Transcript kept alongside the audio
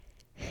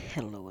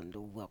Hello and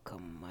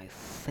welcome, my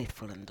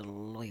faithful and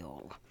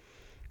loyal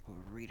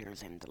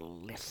readers and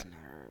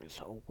listeners.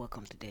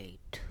 Welcome to day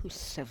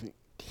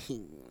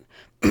 217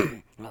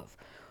 of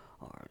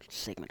our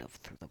segment of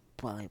Through the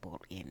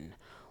Bible in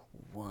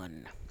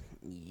 1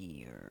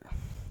 year.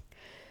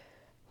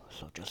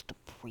 So, just a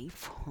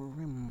brief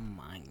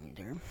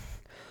reminder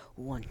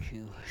one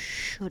you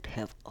should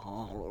have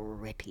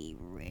already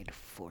read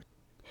for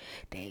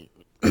day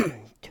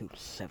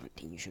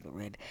 217. You should have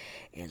read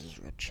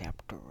Ezra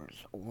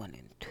chapters 1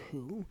 and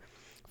 2.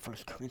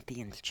 First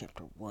Corinthians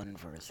chapter 1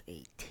 verse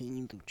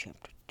 18 through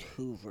chapter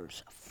 2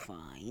 verse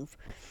 5.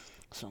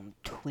 Psalm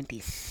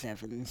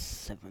 27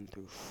 7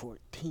 through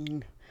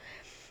 14.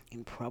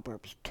 In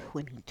Proverbs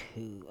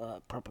 20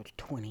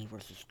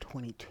 verses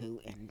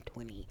 22 and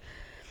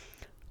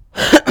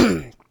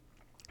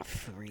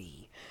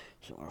 23.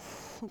 So our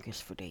focus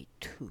for day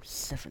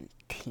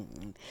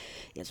 217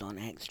 is on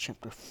Acts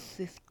chapter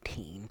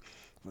 15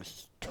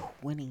 verses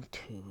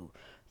 22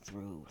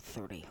 through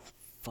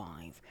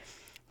 35.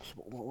 So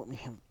what we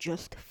have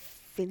just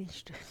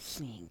finished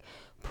seeing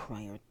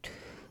prior to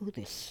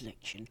this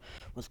section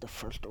was the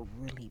first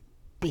really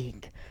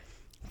big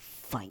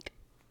fight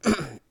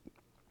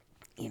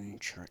in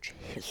church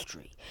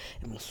history.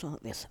 And we saw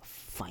this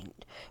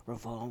fight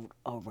revolved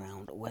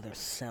around whether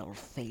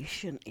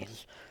salvation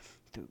is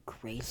through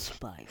grace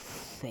by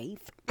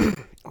faith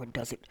or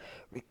does it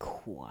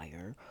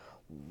require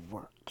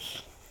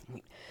works?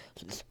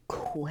 So this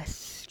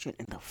question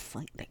and the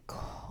fight that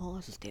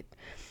caused it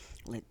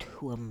led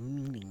to a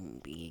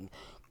meeting being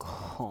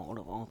called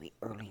of all the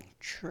early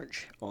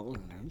church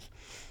leaders,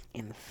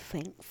 and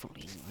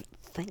thankfully,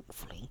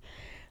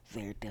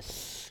 their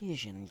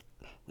decision,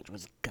 which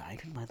was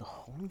guided by the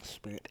Holy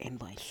Spirit and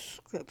by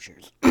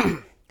scriptures,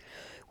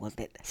 was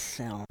that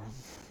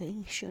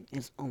salvation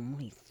is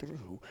only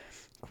through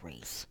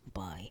grace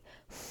by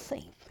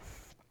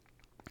faith.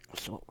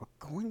 So what we're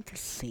going to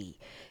see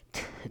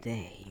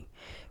today,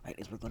 right,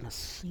 is we're going to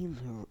see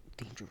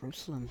the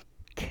Jerusalem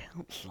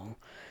Council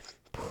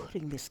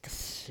putting this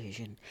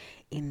decision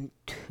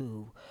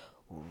into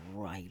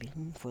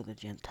writing for the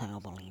Gentile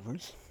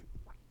believers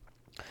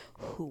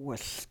who were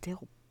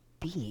still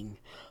being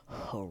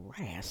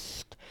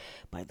harassed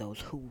by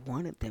those who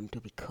wanted them to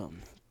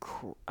become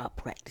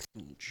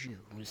practicing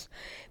Jews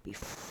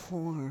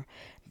before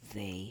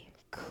they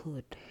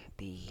could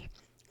be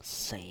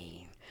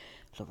saved.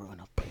 So we're going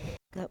to pick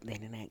up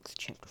then in Acts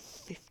chapter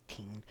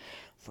 15,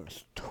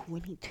 verse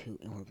 22,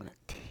 and we're going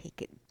to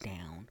take it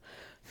down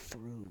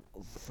through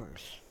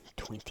verse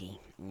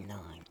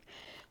 29.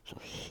 So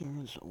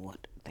here's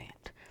what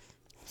that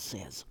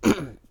says.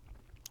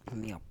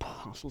 And the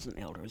apostles and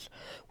elders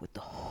with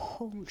the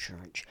whole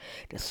church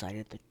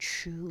decided to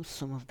choose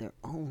some of their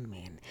own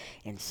men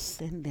and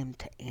send them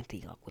to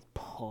Antioch with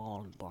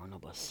Paul and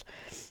Barnabas.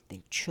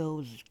 They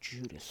chose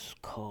Judas,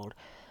 called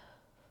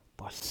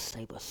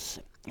Barsabas,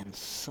 and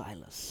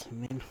Silas,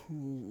 men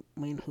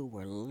who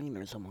were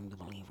leaders among the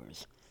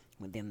believers.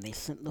 With them they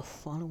sent the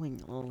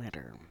following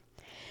letter.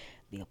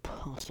 The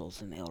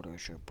apostles and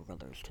elders, your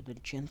brothers, to the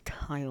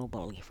Gentile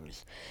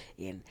believers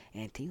in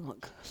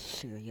Antioch,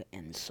 Syria,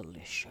 and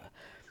Cilicia.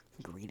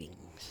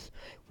 Greetings.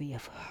 We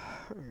have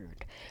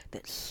heard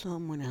that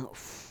some went out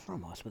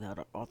from us without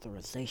our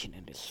authorization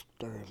and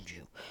disturbed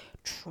you,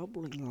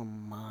 troubling your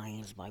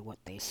minds by what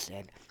they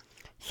said.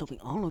 So we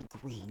all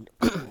agreed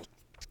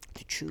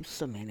to choose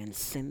some men and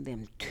send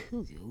them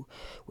to you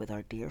with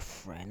our dear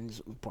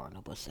friends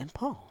Barnabas and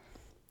Paul,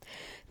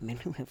 men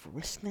who have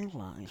risked their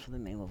lives for the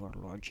name of our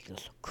Lord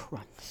Jesus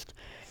Christ.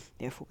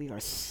 Therefore we are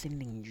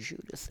sending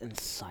Judas and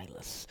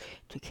Silas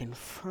to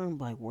confirm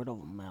by word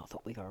of mouth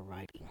what we are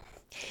writing.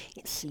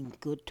 It seemed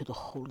good to the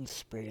Holy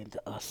Spirit and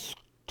to us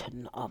to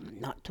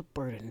not to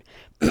burden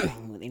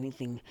with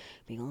anything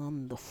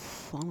beyond the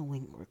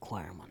following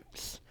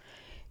requirements.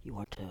 You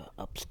are to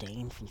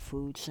abstain from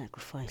food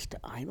sacrificed to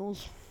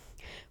idols,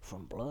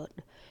 from blood,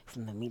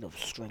 from the meat of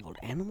strangled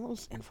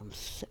animals, and from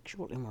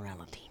sexual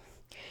immorality.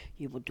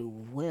 You will do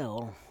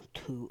well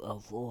to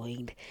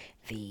avoid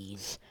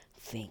these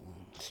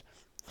things.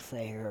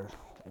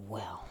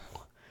 Farewell.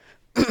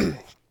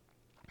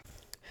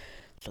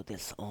 So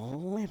this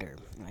letter,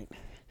 right,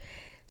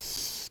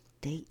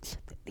 states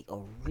that the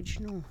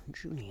original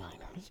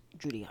Judaizers,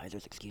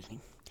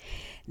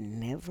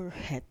 never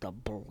had the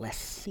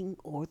blessing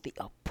or the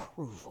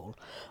approval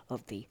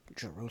of the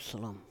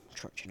Jerusalem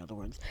church. In other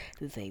words,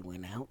 they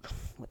went out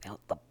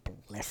without the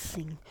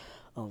blessing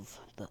of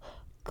the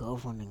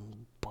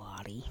governing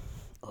body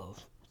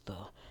of the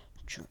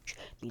church.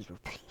 These were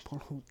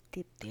people who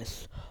did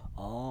this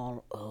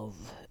all of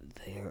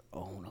their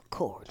own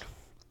accord.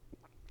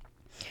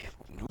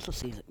 We also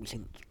see that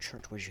the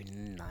church was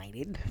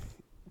united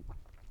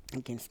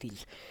against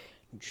these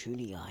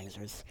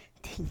Judaizers'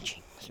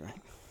 teachings,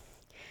 right?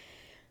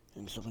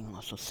 And so we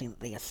also see that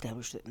they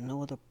established that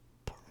no other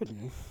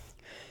burden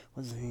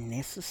was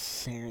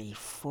necessary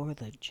for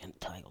the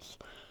Gentiles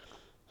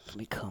to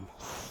become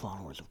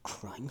followers of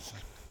Christ,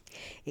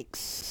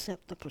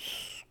 except the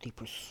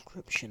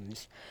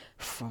prescriptions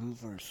from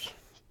verse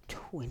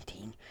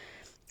 20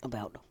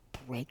 about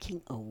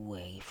breaking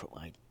away from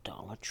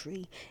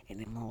idolatry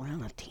and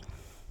immorality.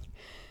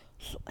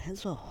 So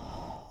as a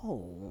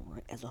whole,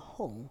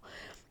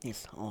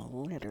 this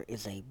letter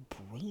is a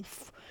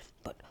brief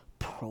but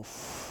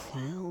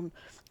profound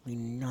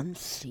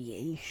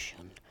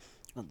renunciation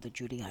of the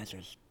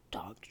Judaizers'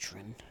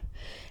 doctrine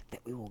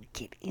that we will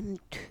get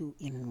into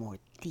in more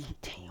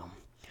detail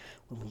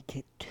when we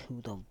get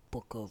to the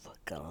book of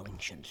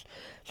Galatians.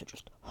 So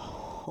just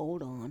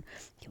hold on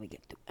till we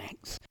get to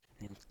Acts,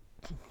 and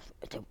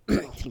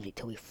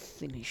till we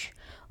finish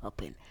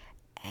up in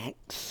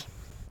Acts.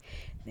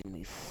 Then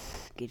we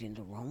get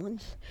into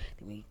Romans.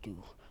 Then we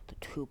do the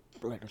two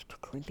letters to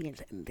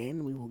Corinthians, and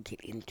then we will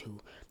get into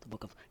the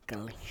book of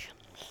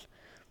Galatians.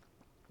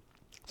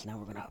 So now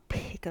we're going to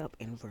pick up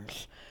in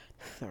verse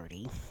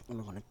 30, and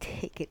we're going to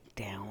take it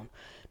down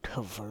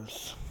to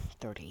verse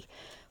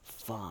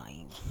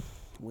 35,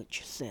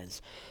 which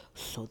says,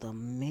 "So the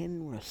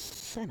men were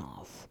sent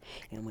off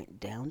and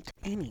went down to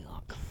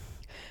Antioch,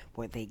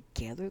 where they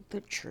gathered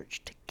the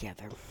church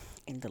together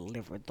and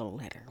delivered the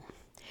letter.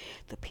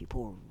 The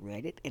people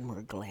read it and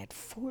were glad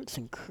for its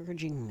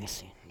encouraging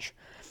message.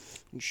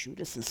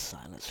 Judas and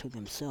Silas, who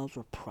themselves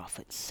were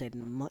prophets, said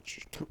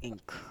much to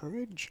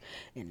encourage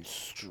and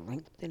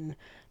strengthen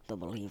the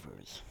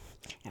believers.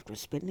 After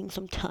spending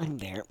some time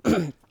there,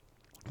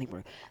 they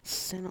were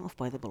sent off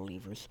by the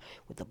believers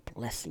with the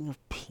blessing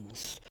of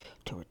peace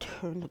to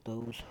return to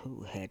those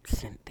who had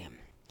sent them.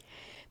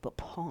 But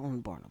Paul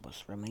and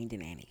Barnabas remained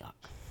in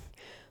Antioch,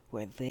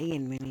 where they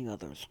and many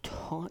others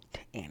taught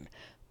and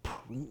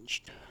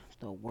preached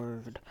the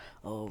word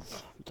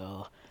of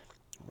the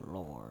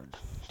Lord.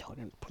 Taught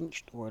and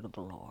preached the word of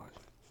the Lord.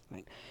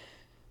 Right?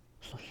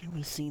 So here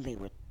we see they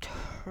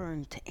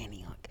returned to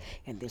Antioch,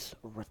 and this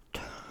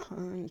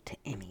return to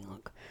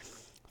Antioch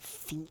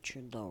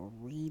featured the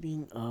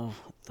reading of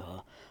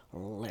the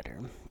letter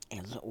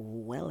as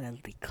well as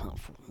the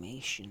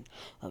confirmation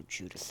of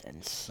Judas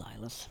and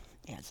Silas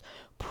as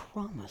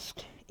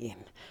promised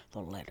in the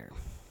letter.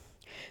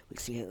 We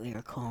see that they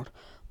are called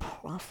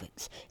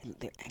prophets, and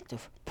their act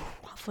of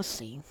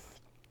prophecy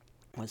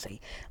was a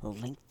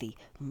lengthy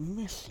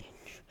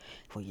message.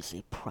 For you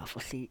see,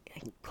 prophecy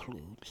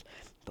includes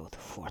both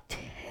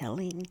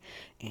foretelling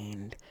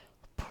and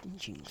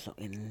preaching. So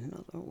in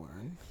other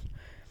words,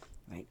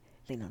 right,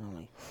 they not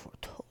only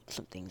foretold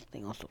some things,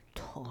 they also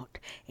taught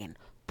and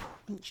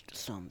preached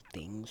some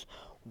things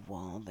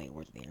while they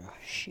were there,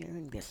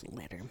 sharing this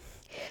letter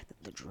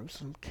that the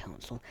Jerusalem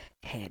Council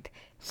had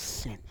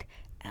sent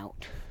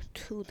out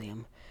to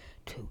them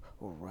to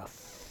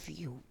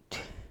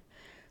refute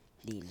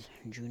these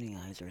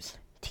Judaizers'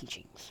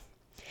 teachings.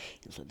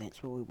 And so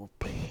that's where we will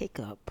pick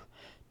up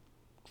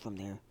from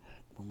there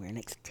when we're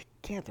next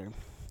together,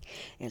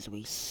 as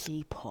we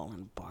see Paul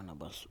and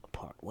Barnabas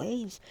part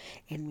ways,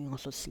 and we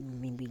also see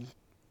the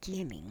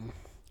beginning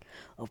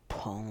of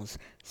Paul's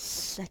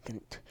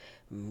second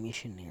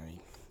missionary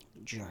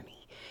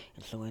journey.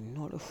 And so in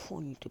order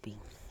for you to be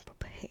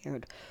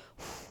prepared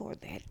for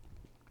that,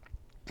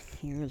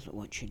 here's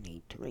what you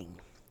need to read.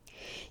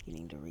 You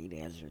need to read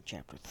Ezra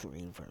chapter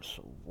 3, verse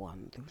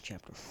 1 through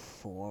chapter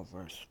 4,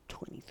 verse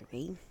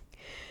 23.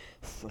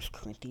 1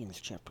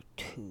 Corinthians chapter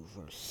 2,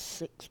 verse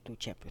 6 through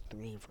chapter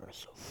 3,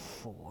 verse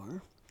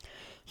 4.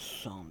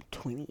 Psalm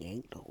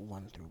 28,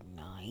 1 through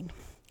 9.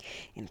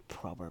 And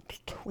Proverbs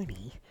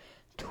 20,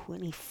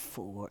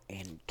 24,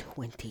 and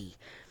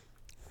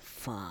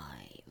 25.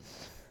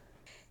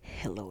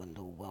 Hello and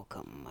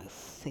welcome, my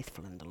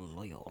faithful and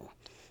loyal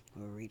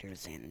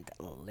readers and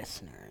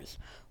listeners.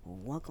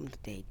 Welcome to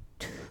day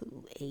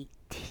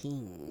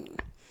 218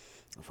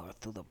 of our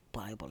Through the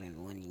Bible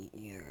in 1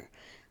 Year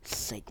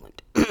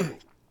segment.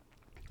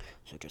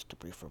 So just a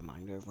brief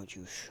reminder of what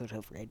you should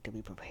have read to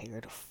be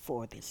prepared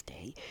for this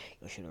day.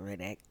 You should have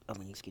read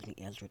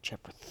Ezra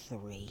chapter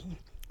 3,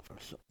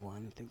 verse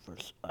 1 through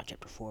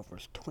chapter 4,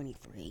 verse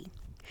 23.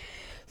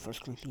 1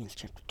 Corinthians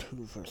chapter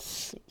 2, verse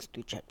 6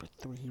 through chapter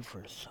 3,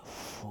 verse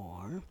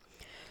 4.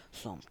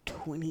 Psalm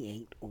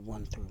 28,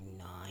 1 through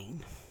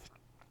 9.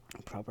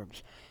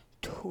 Proverbs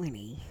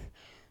 20,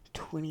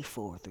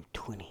 24 through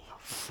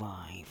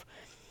 25.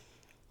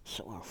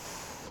 So our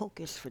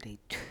focus for day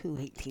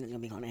 218 is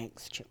going to be on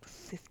Acts chapter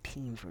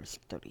 15, verse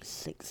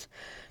 36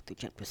 through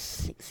chapter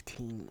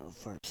 16,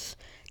 verse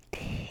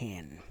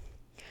 10.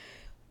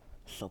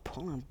 So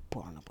Paul and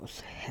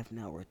Barnabas have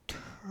now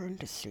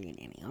returned to Syrian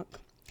Antioch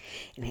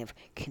and have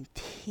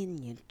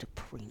continued to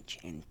preach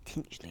and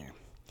teach there.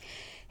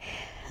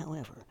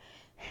 However,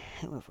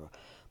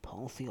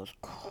 Paul feels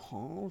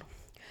called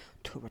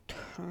to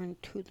return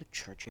to the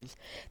churches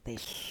they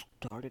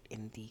started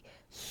in the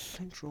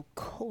central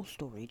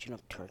coastal region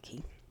of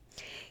Turkey,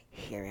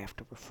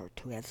 hereafter referred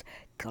to as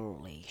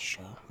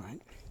Galatia,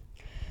 right?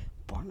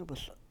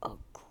 Barnabas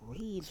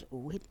agrees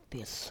with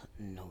this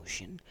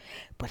notion,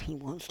 but he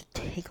wants to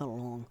take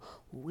along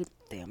with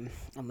them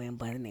a man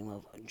by the name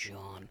of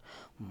John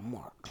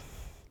Mark,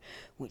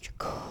 which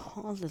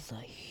causes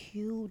a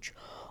huge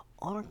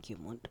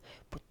argument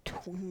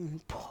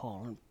between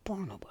Paul and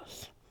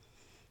Barnabas.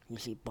 You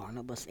see,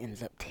 Barnabas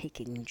ends up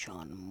taking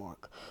John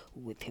Mark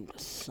with him to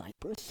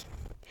Cyprus,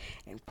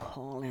 and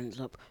Paul ends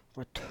up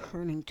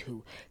returning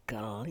to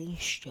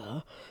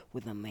Galatia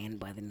with a man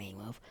by the name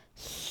of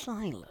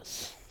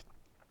Silas.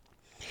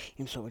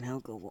 And so we're now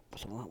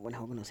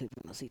going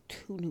to see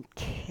two new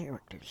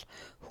characters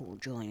who will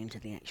join into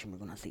the action. We're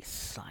going to see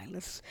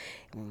Silas,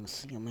 and we're going to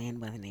see a man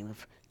by the name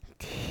of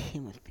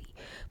Timothy.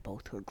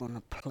 Both are going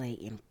to play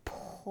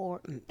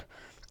important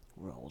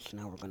roles.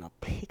 Now we're going to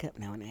pick up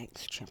now in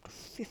Acts chapter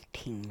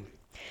 15,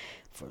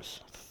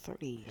 verse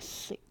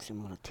 36, and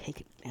we're going to take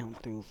it down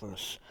through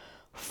verse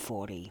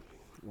 41.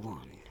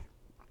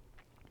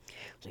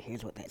 So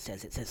here's what that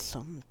says. It says,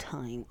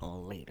 sometime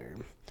later,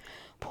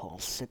 Paul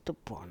said to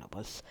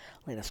Barnabas,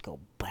 let us go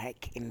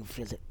back and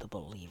visit the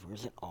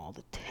believers in all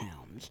the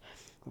towns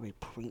where we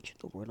preach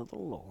the word of the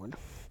Lord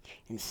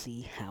and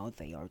see how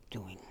they are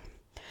doing.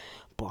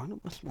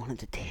 Barnabas wanted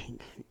to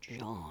take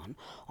John,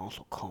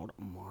 also called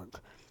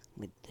Mark,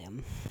 with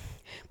them,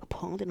 but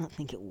Paul did not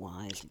think it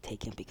wise to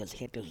take him because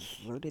he had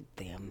deserted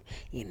them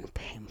in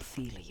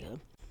Pamphylia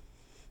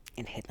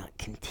and had not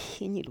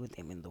continued with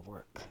them in the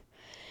work.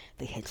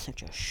 They had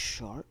such a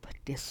sharp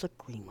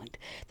disagreement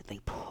that they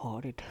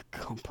parted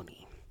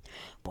company.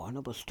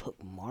 Barnabas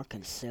took Mark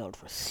and sailed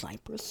for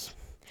Cyprus.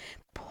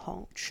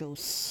 Paul chose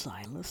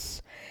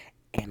Silas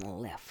and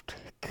left,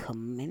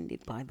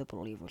 commended by the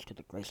believers to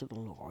the grace of the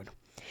Lord.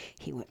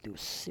 He went through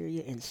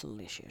Syria and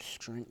Cilicia,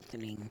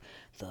 strengthening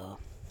the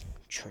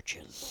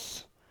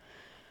churches.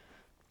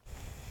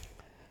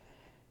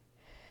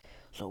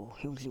 So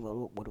here we see,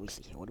 what do we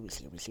see here? What do we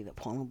see here? We see that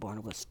Paul and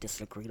Barnabas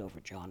disagreed over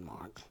John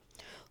Mark,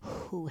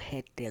 who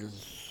had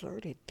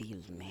deserted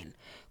these men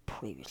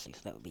previously. So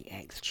that would be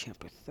Acts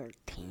chapter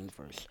 13,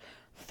 verse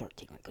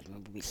 13. Because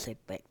remember we said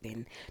back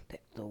then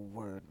that the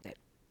word that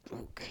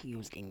Luke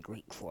used in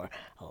Greek for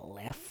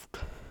left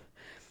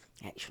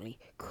actually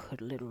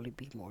could literally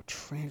be more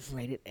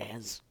translated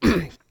as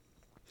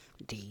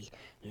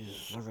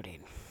deserted.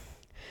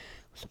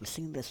 So we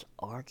see this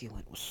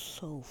argument was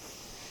so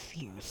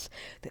fierce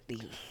that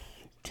these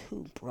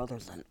two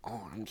brothers in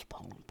arms,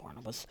 Paul and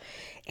Barnabas,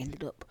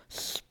 ended up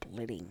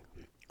splitting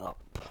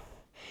up.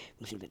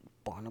 We see that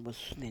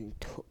Barnabas then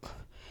took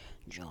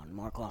John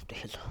Mark off to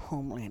his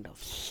homeland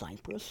of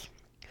Cyprus,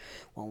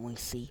 while we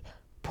see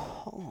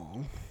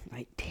Paul,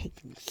 right,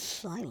 taking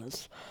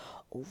Silas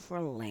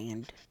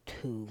overland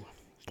to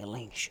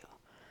Galatia.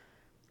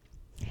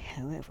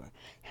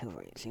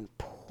 However, it's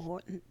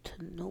important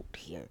to note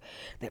here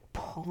that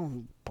Paul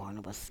and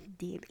Barnabas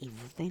did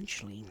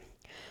eventually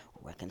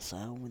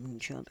reconcile with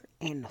each other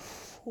and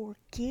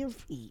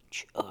forgive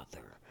each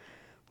other,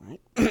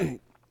 right?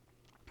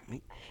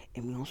 Right?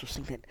 And we also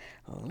see that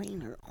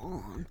later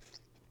on,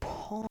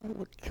 Paul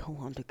would go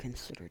on to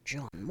consider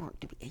John Mark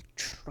to be a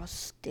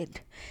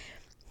trusted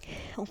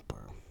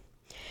helper.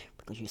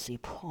 Because you see,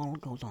 Paul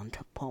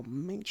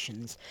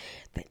mentions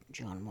that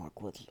John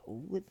Mark was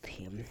with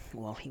him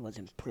while he was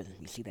in prison.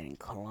 You see that in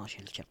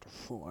Colossians chapter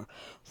 4,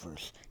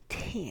 verse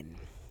 10.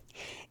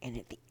 And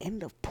at the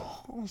end of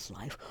Paul's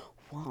life,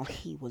 while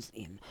he was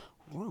in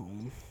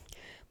Rome,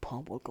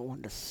 Paul will go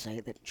on to say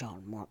that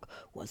John Mark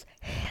was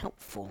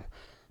helpful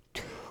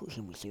to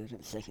him. We see that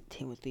in 2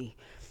 Timothy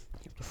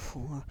chapter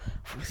 4,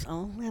 verse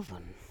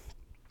 11.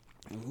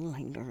 And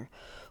later,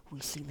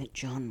 we see that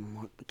John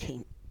Mark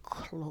became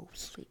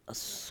closely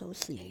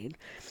associated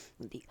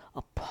with the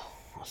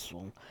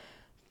apostle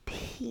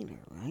Peter,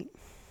 right?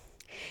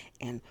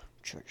 And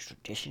church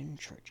tradition,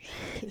 church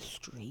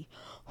history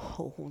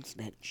holds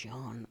that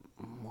John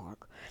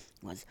Mark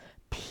was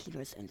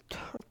Peter's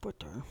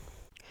interpreter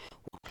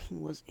while he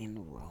was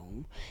in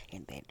Rome,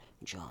 and that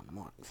John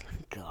Mark's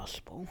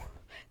gospel,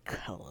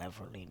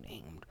 cleverly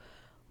named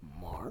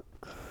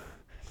Mark,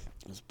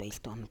 is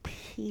based on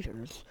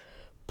Peter's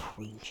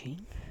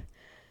preaching.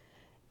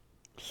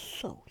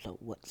 So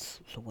what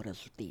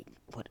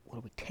do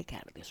we take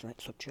out of this, right?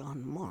 So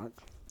John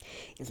Mark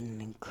is an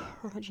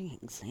encouraging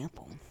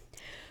example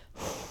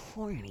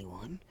for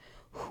anyone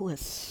who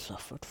has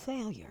suffered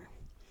failure.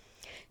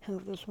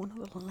 However, there's one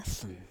other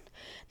lesson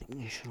that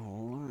we should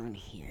learn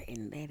here,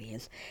 and that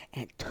is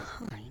at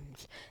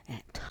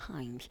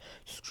times,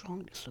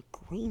 strong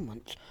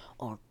disagreements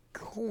are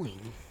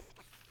going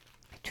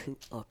to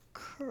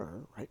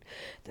occur, right?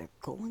 They're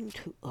going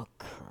to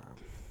occur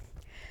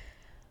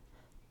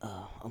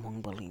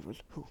among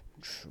believers who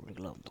truly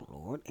love the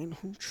Lord and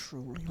who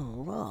truly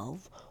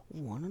love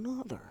one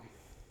another.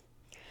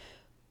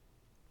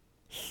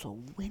 So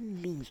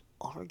when these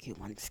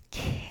arguments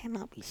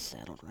cannot be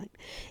settled, right,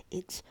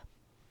 it's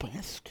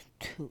best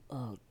to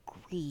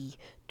agree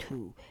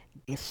to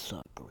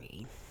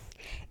disagree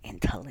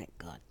and to let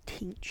God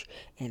teach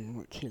and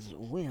work His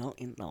will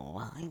in the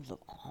lives of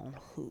all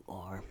who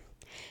are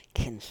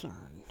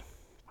concerned.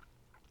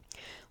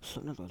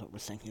 So in other words, what we're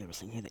saying here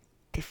that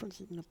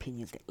differences in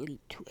opinions that lead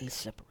to a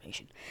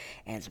separation,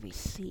 as we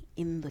see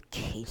in the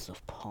case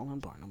of Paul and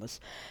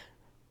Barnabas,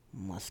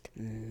 must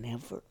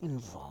never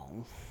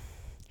involve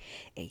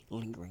a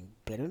lingering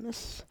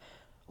bitterness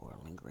or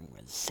a lingering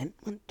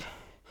resentment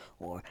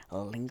or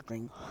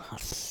lingering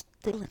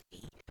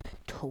hostility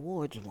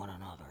towards one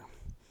another,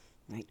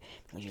 right?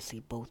 Because you see,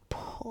 both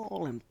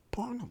Paul and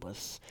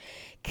Barnabas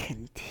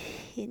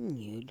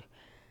continued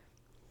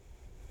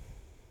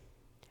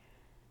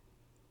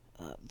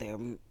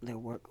their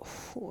work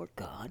for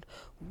God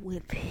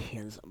with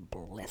His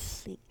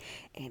blessing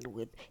and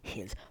with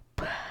His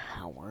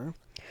power,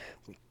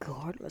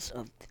 regardless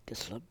of the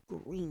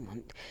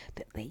disagreement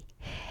that they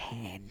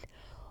had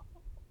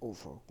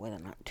over whether or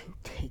not to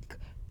take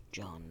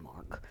John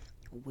Mark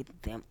with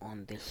them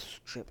on this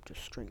trip to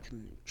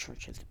strengthen the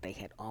churches that they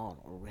had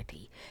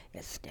already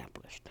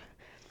established.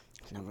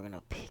 So now we're going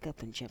to pick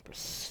up in chapter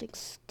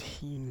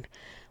 16,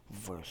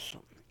 verse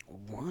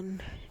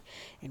 1,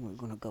 and we're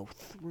going to go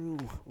through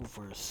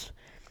verse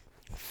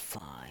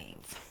 5,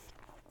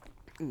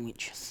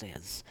 which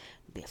says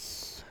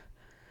this.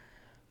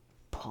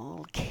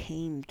 Paul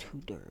came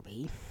to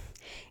Derbe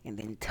and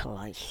then to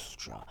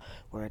Lystra,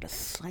 where a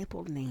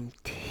disciple named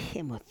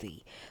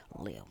Timothy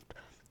lived,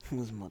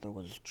 whose mother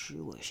was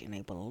Jewish and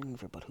a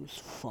believer, but whose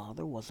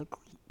father was a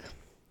Greek.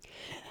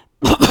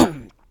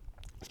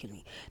 Excuse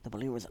me. The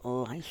believers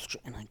Lystra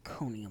and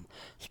Iconium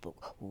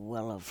spoke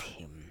well of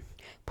him.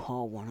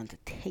 Paul wanted to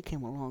take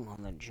him along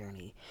on the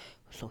journey,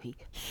 so he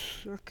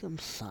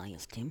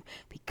circumcised him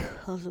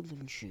because of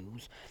the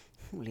Jews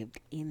who lived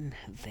in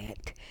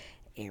that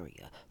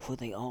area, for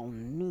they all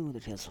knew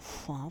that his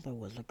father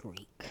was a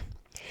Greek.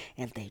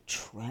 As they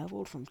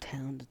traveled from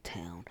town to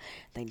town,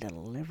 they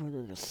delivered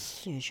the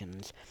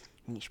decisions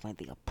reached by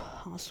the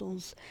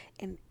apostles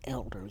and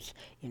elders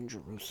in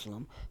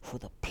Jerusalem for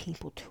the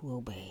people to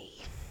obey.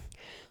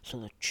 So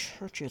the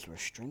churches were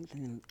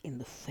strengthened in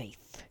the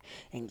faith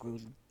and grew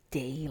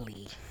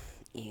daily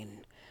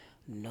in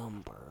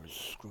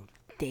numbers.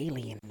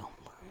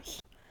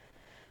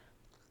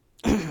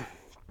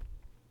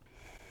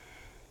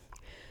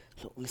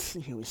 So we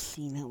see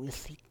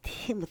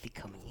Timothy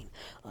coming in,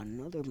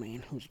 another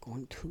man who's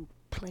going to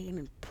play an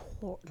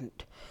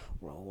important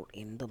role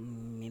in the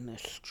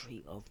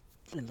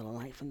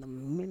life and the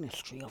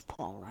ministry of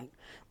Paul, right?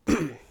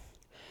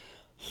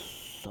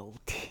 So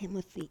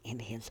Timothy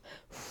and his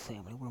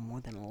family were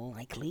more than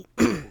likely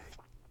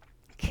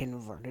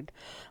converted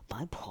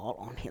by Paul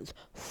on his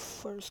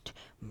first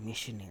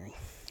missionary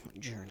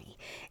journey.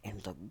 And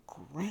the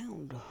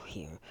ground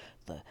here,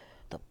 the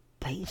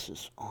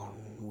basis on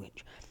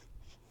which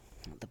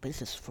the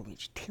basis for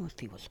which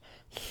Timothy was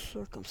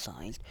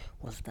circumcised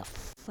was the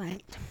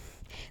fact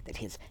that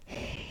his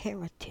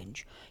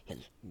heritage,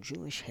 his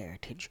Jewish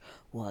heritage,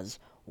 was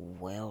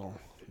well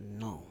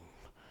known,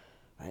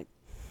 right?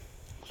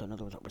 So in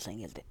other words, what we're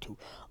saying is that to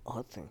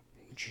other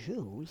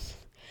Jews,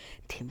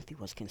 Timothy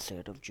was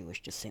considered of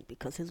Jewish descent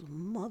because his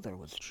mother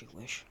was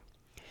Jewish.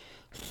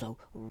 So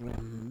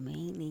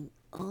remaining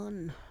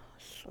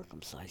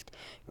uncircumcised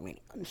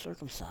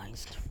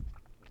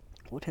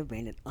would have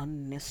been an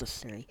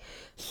unnecessary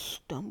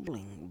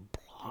stumbling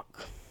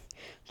block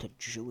to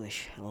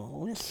Jewish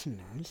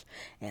listeners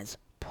as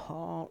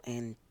Paul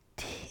and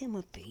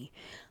Timothy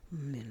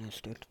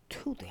ministered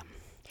to them.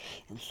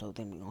 And so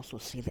then we also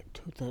see that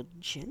to the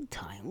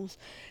Gentiles,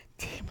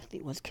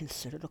 Timothy was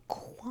considered a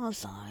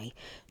quasi-Jew,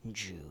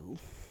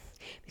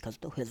 because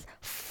though his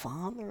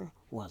father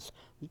was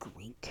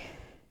Greek,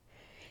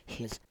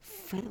 his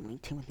family,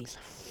 Timothy's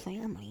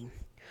family,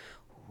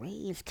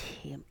 raised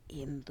him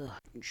in the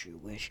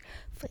Jewish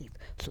faith.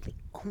 So the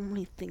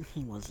only thing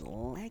he was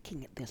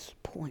lacking at this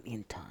point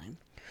in time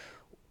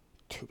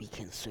to be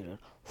considered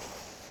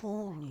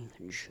fully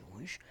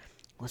Jewish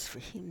was for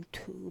him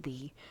to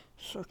be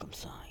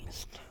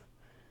circumcised.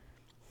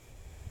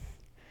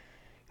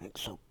 Right,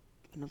 so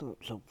in other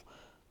words, so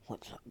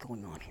what's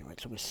going on here,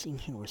 right? So we're seeing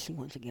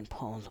once again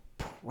Paul's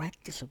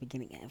practice of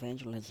beginning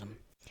evangelism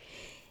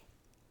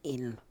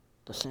in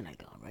the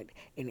synagogue, right?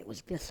 And it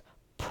was this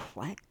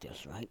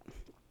practice, right,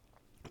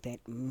 that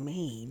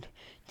made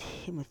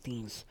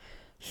Timothy's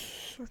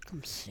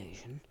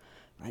circumcision,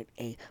 right,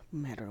 a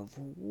matter of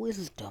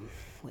wisdom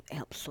with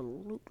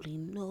absolutely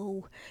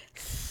no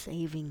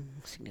saving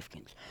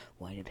significance.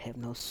 Why did it have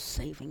no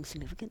saving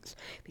significance?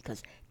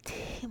 Because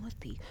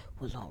Timothy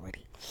was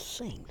already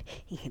saved.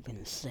 He had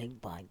been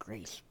saved by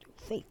grace through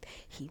faith.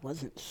 He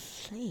wasn't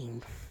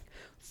saved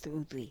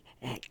through the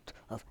act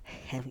of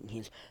having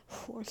his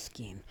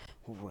foreskin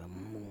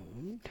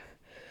removed.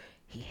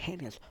 He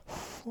had his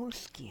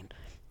foreskin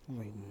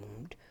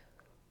removed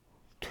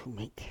to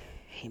make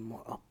him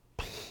more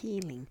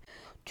appealing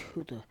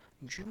to the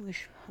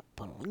Jewish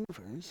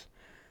believers,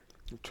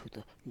 to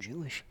the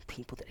Jewish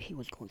people that he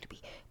was going to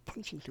be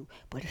preaching to,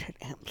 but it had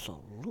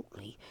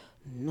absolutely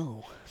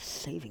no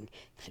saving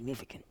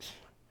significance.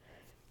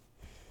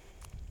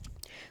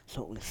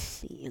 So what we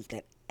see is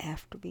that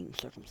after being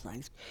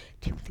circumcised,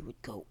 Timothy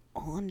would go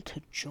on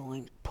to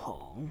join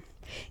Paul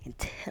in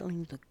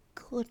telling the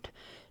good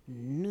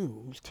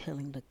news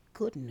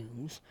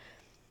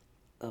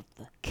of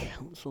the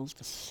council's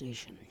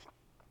decision,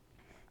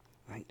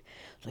 right?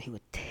 So he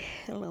would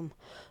tell him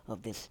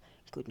of this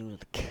good news of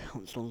the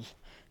council's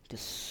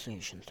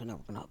decision. So now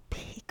we're going to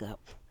pick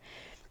up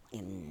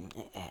in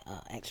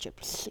Acts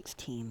chapter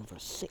 16,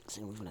 verse 6,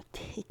 and we're going to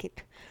take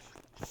it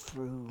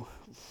through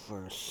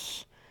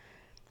verse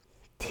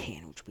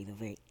 10, which will be the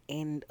very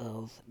end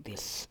of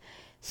this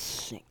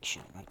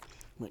section, right?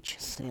 Which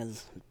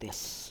says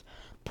this: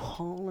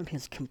 Paul and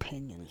his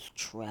companions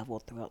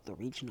traveled throughout the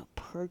region of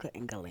Perga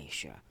and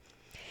Galatia,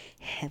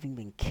 having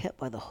been kept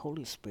by the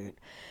Holy Spirit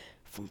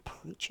from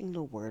preaching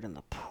the word in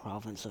the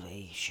province of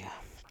Asia.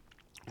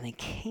 And they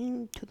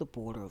came to the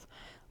border of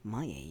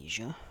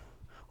Mysia.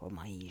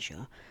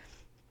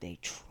 They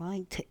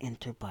tried to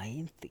enter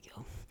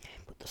Bithynia,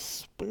 but the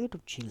Spirit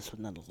of Jesus would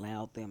not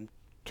allow them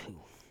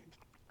to.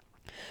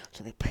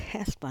 So they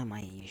passed by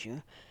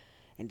Mysia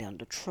and down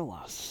to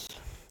Troas.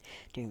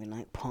 During the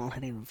night, Paul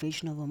had a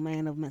vision of a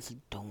man of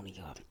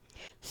Macedonia,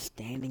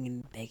 standing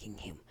and begging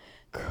him,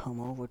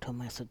 "Come over to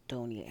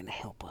Macedonia and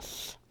help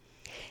us."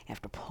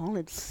 After Paul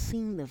had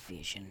seen the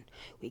vision,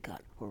 we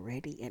got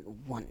ready at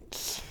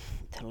once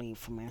to leave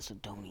for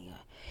Macedonia,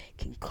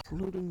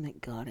 concluding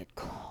that God had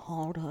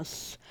called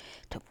us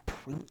to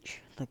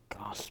preach the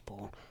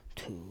gospel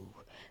to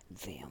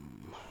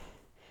them.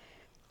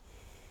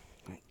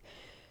 Right.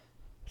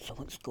 So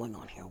what's going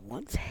on here?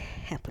 What's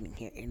happening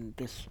here in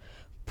this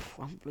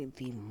probably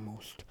the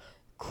most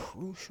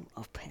crucial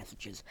of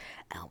passages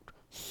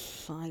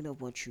outside of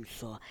what you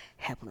saw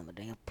happen on the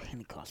day of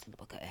Pentecost in the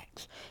book of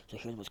Acts? So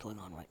here's what's going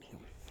on right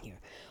here.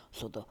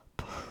 So the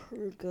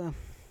Perga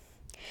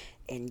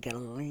and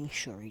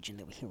Galatia region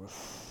that we hear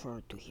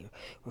referred to here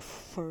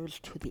refers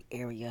to the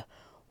area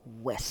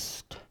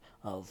west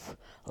of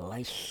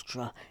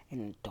Lystra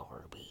and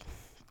Derbe.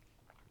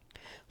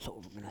 So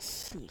what we're going to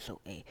see,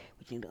 what you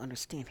need to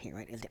understand here,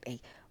 right, is that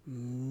a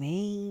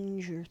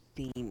major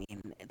theme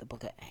in the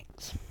book of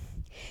Acts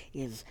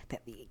is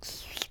that the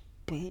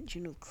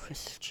expansion of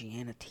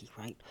Christianity,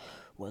 right,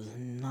 was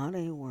not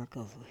a work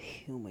of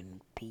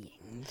human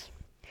beings,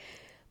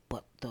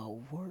 but the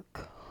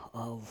work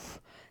of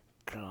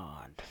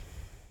God.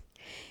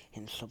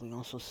 And so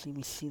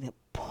we see that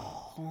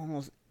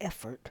Paul's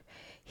effort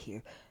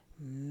here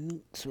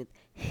meets with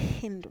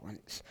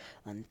hindrance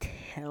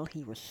until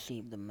he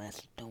received the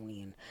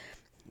Macedonian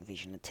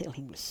vision, until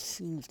he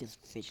receives this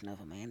vision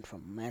of a man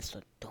from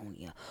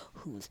Macedonia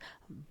who is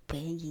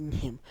begging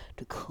him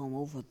to come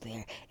over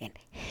there and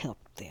help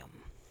them,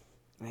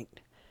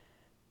 right?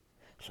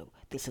 So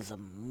this is a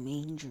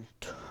major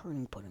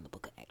turning point in the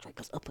book of Acts, right?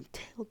 Because up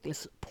until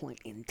this point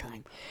in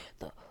time,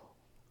 the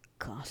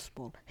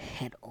gospel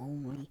had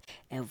only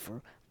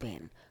ever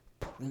been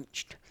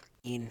preached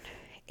in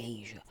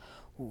Asia,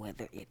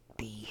 whether it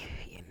be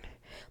in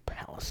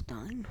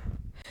Palestine,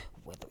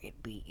 whether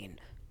it be in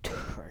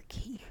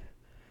Turkey,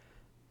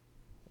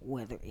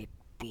 whether it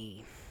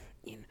be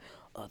in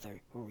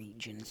other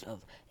regions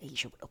of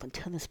Asia. But up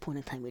until this point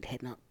in time, it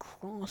had not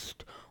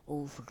crossed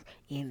over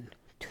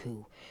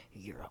into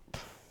Europe,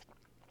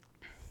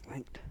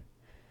 right?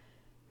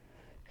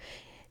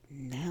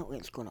 Now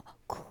it's going to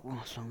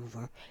cross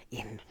over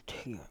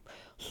into Europe.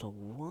 So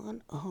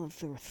one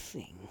other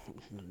thing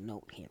to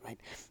note here,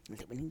 right, is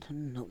that we need to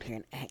note here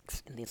in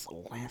Acts, in this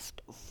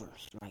last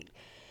verse, right,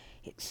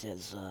 it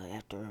says,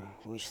 after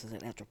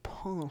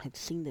Paul had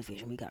seen the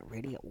vision, we got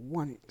ready at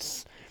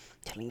once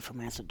to leave for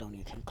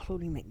Macedonia,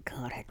 concluding that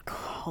God had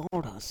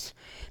called us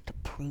to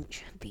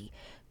preach the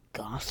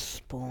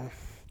gospel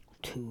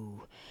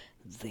to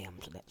them.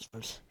 So that's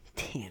verse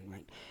 10,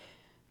 right?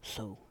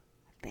 So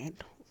that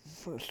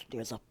verse,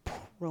 there's a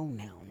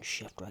pronoun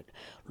shift, right?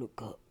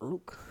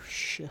 Luke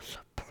shifts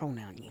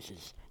pronoun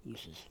uses.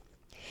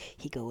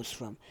 He goes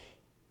from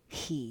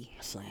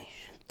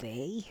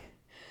he/they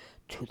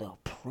to the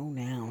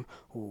pronoun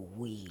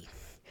we,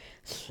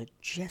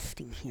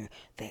 suggesting here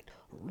that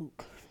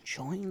Luke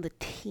joined the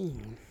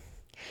team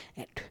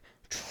at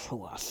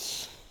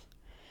Troas.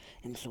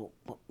 And so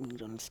what we need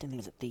to understand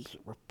is that these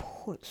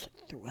reports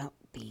throughout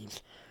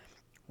these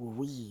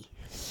we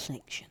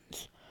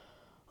sections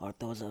are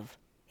those of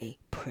a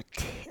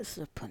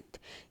participant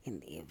in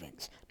the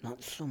events,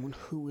 not someone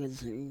who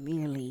is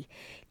merely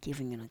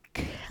giving an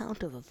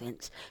account of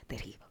events that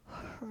he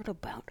heard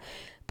about,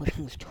 but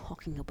he was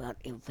talking about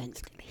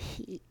events that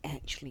he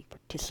actually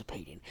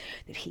participated in,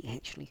 that he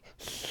actually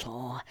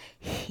saw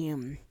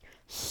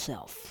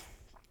himself.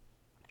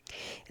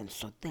 And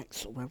so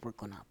that's where we're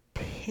going to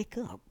pick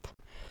up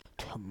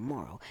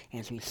tomorrow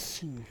as we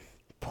see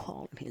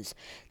Paul and his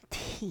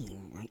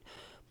team, right?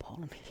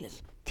 Paul and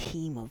his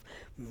team of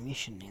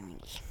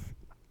missionaries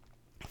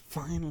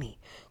finally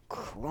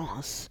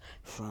cross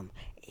from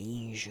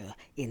Asia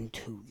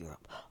into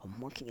Europe,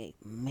 marking a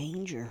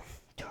major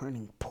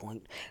turning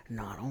point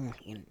not only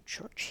in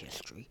church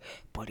history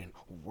but in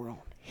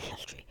world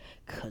history,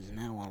 because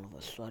now all of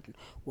a sudden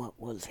what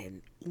was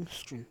an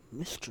Eastern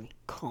mystery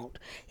cult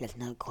is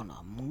now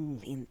gonna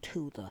move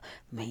into the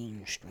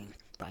mainstream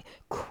by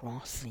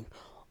crossing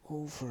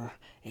over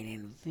an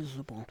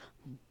invisible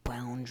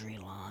boundary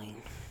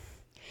line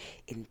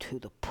into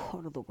the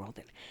part of the world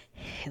that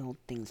held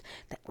things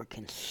that were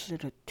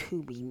considered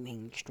to be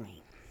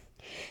mainstream.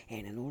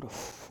 And in order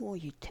for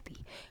you to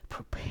be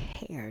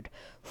prepared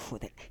for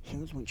that,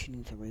 here's what you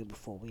need to read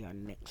before we are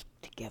next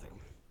together.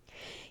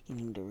 You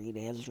need to read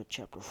Ezra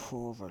chapter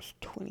 4, verse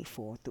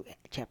 24 through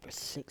chapter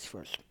 6,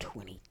 verse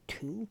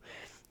 22.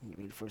 You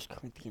read 1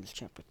 Corinthians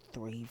chapter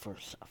 3,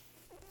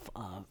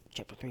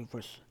 chapter 3,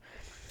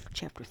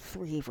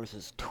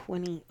 verses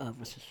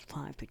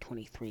 5 through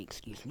 23,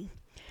 excuse me.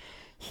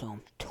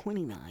 Psalm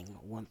 29,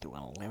 1 through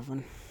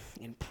 11,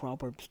 and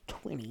Proverbs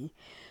 20,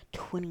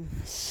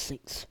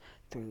 26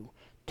 through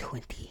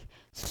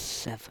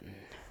 27.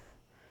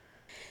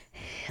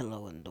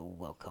 Hello and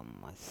welcome,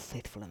 my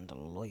faithful and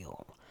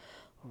loyal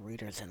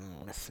readers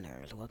and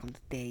listeners. Welcome to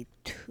day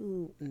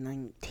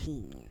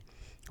 219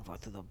 of our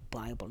Through the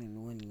Bible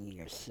in 1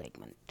 Year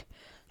segment.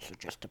 So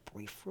just a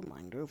brief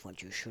reminder of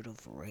what you should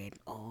have read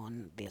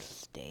on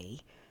this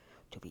day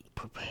to be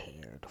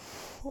prepared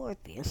for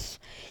this.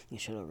 You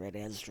should have read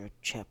Ezra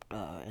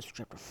chapter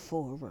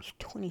 4, verse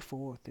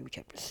 24 through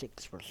chapter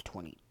 6, verse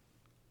 22.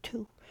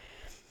 1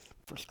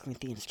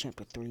 Corinthians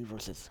chapter 3,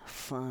 verses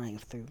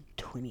 5 through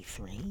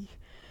 23.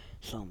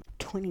 Psalm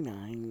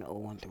 29,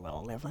 1 through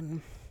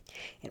 11.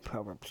 And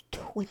Proverbs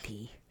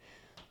 20,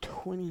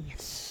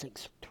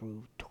 26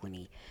 through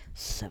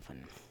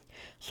 27.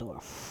 So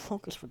our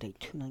focus for day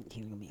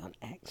 219 will be on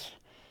Acts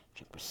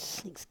chapter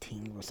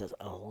 16, verses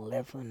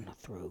 11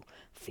 through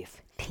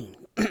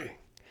 15.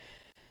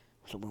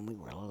 So when we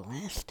were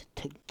last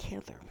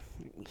together,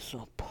 we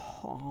saw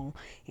Paul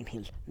and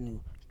his new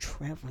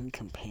traveling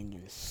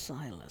companion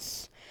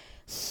Silas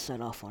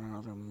set off on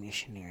another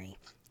missionary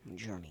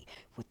journey,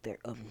 with their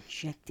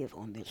objective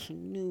on this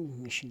new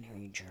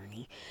missionary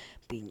journey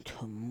being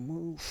to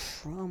move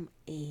from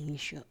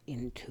Asia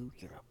into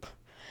Europe.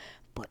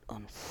 But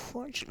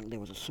unfortunately, there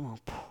was a small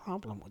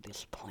problem with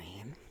this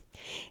plan,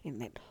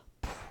 and that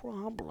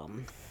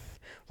problem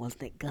was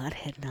that God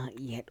had not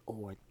yet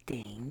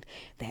ordained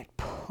that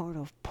part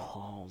of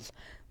Paul's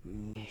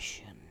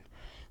mission.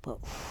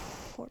 But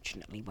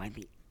fortunately, by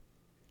the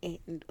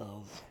end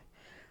of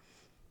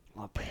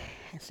our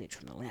passage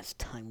from the last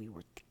time we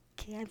were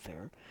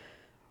together,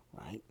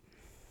 right,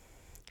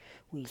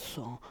 we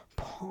saw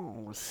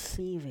Paul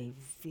receive a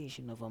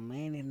vision of a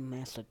man in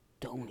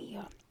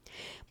Macedonia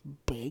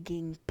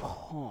begging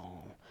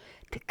Paul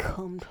to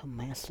come to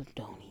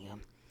Macedonia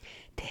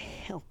to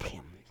help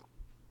him.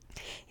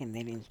 And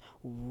that is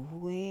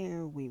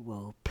where we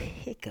will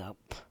pick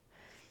up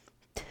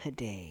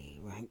today,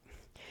 right?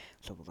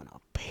 So we're going to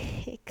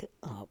pick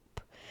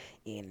up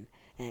in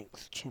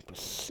Acts chapter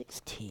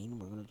 16.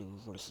 We're going to do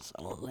verses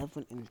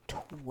 11 and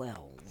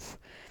 12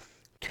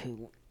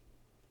 to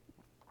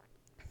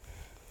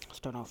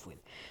start off with.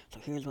 So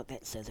here's what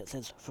that says. It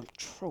says, from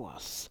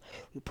Troas,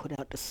 we put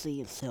out to sea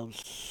and sailed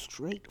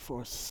straight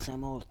for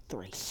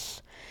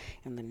Samothrace.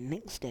 And the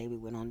next day we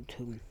went on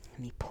to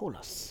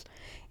Neapolis.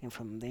 And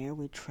from there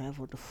we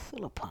traveled to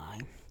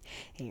Philippi,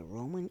 a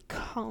Roman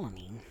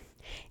colony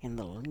and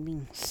the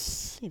leading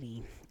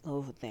city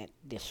of that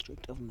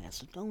district of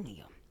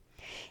Macedonia.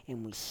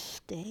 And we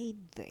stayed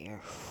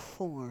there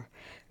for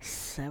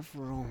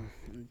several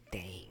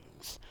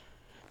days.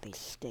 They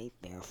stayed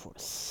there for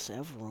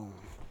several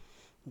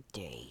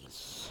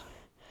days.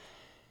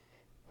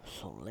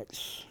 So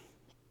let's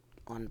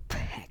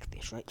unpack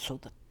this, right? So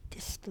the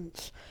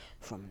distance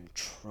from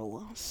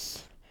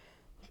Troas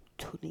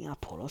to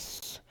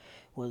Neapolis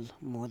was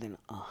more than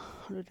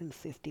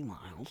 150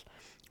 miles,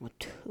 or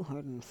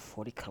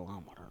 240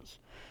 kilometers,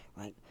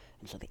 right?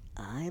 And so the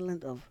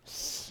island of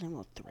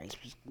Samothrace,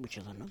 which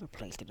is another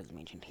place that is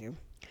mentioned here,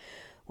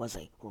 was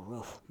a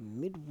rough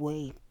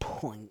midway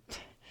point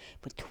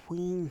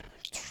between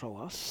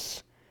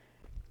Troas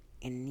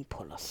and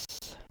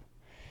Neapolis.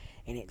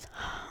 And its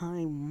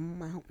high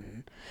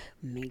mountain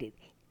made it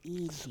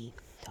easy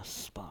to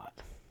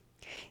spot.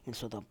 And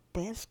so the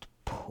best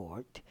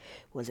port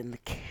was in the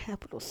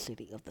capital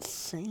city of the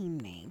same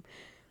name,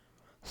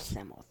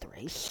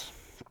 Samothrace,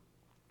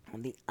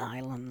 on the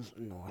island's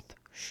north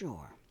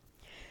shore.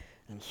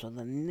 And so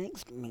the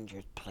next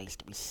major place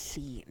to be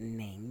sea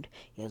named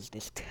is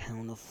this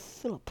town of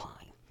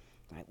Philippi,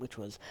 right, which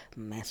was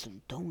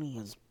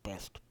Macedonia's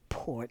best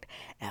port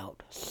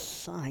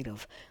outside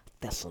of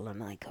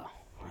Thessalonica,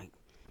 right?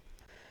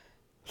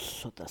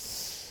 So the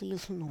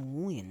seasonal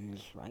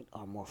winds, right,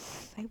 are more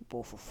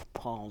favorable for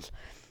Paul's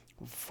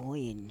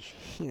voyage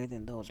here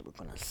than those that we're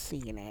going to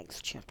see in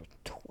Acts chapter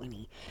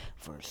 20,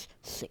 verse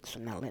 6. So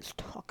now let's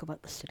talk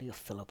about the city of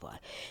Philippi,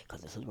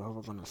 because this is where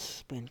we're going to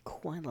spend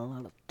quite a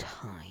lot of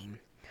time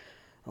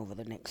over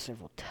the next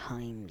several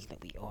times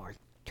that we are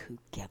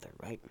together,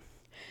 right?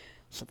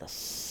 So the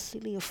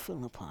city of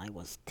Philippi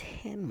was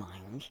 10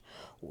 miles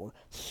or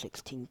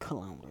 16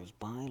 kilometers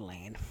by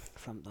land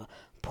from the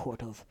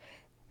port of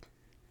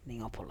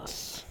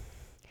Neapolis.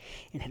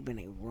 It had been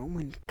a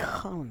Roman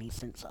colony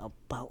since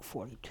about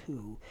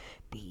 42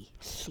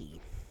 BC.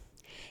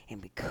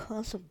 And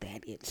because of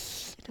that, its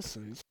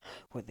citizens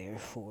were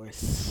therefore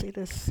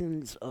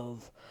citizens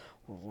of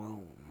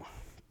Rome.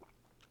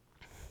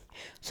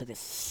 So this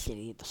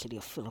city, the city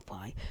of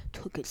Philippi,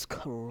 took its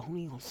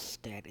colonial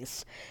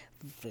status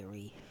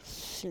very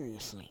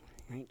seriously,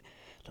 right?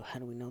 So how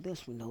do we know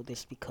this? We know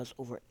this because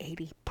over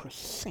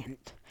 80%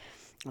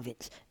 of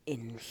its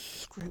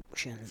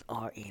inscriptions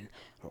are in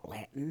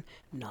Latin,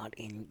 not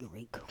in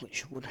Greek,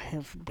 which would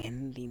have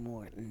been the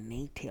more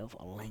native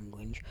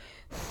language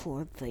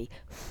for the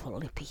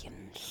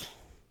Philippians.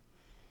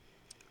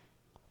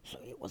 So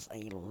it was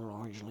a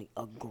largely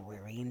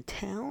agrarian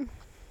town,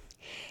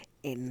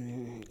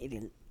 and it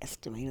is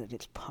estimated that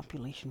its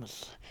population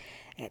was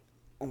at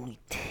only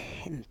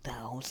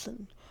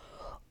 10,000,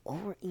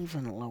 or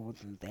even lower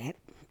than that,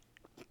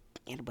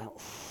 at about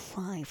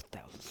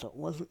 5,000. So it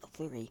wasn't a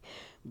very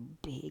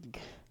big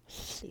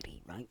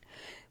city, right?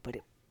 But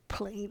it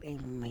played a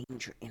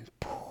major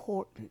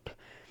important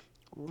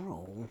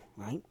role,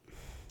 right?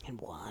 And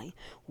why?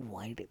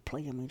 Why did it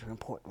play a major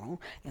important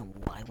role? And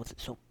why was it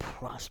so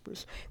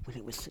prosperous when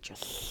it was such a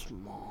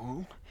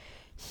small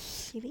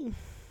city?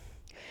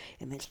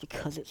 And that's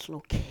because its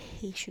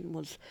location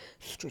was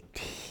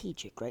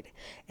strategic, right?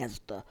 As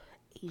the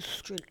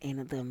eastern end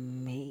of the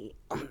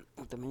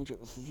major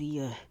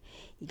Via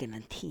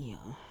Egnatia,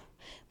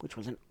 which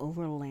was an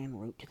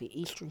overland route to the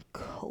eastern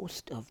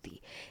coast of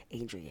the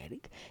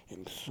Adriatic,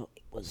 and so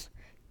it was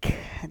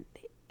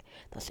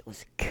thus it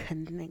was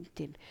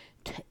connected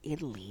to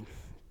Italy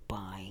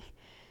by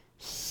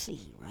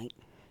sea, right?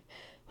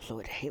 So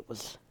it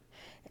was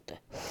at the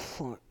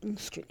far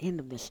eastern end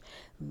of this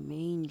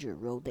major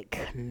road that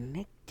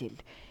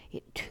connected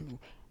it to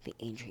the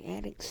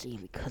Adriatic Sea.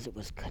 And because it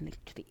was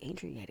connected to the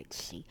Adriatic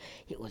Sea,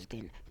 it was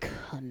then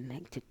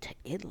connected to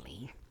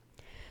Italy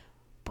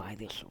by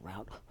this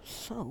route.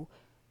 So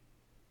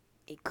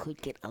it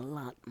could get a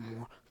lot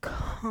more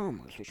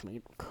commerce, which made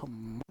it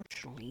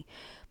commercially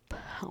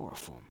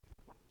powerful,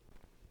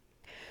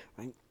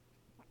 right?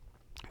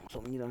 So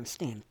we need to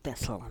understand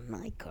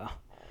Thessalonica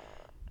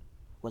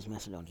was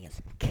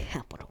Macedonia's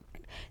capital.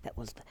 Right? That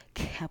was the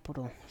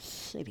capital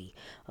city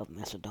of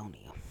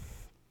Macedonia.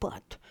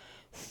 But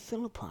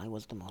Philippi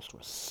was the most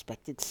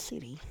respected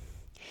city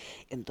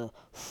in the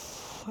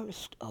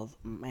first of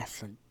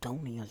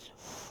Macedonia's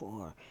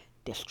 4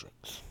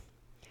 districts.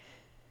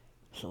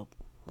 So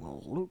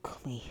Luke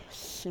may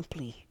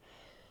simply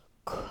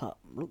call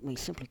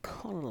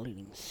it a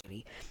leading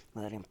city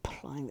without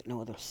implying that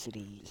no other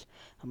cities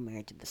are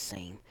merited the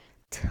same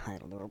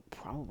title. There are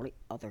probably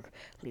other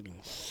leading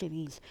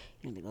cities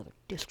in the other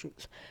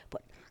districts,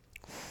 but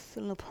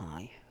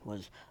Philippi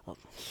was of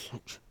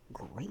such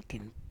great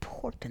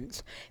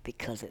importance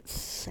because it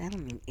sat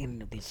on the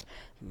end of this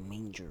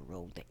major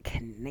road that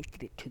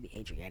connected it to the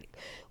Adriatic,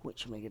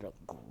 which made it a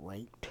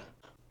great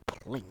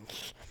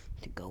place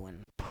to go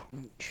and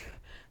preach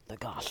the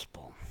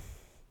gospel.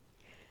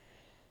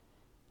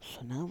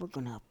 So now we're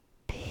going to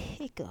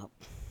pick up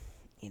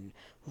in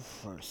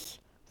verse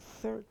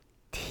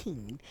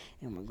 13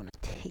 and we're going to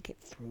take it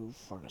through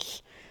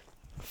verse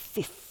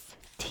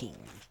 15.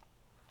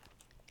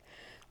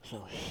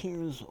 So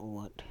here's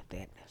what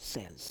that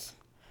says.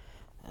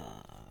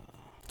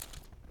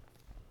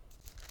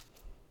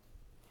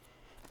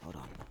 Hold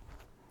on.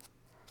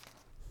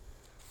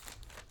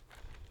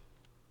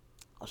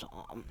 So,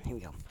 here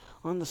we go.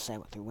 On the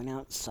Sabbath, we went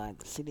outside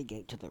the city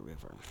gate to the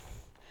river,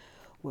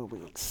 where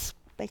we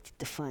expected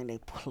to find a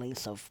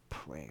place of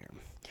prayer.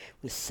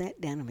 We sat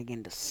down and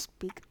began to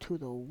speak to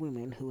the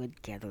women who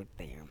had gathered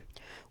there.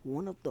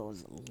 One of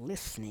those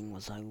listening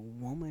was a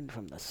woman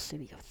from the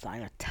city of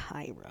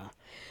Thyatira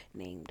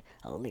named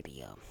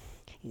Lydia,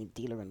 a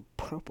dealer in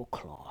purple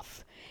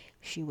cloth.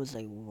 She was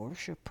a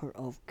worshiper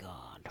of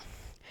God.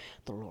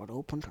 The Lord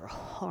opened her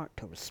heart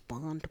to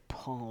respond to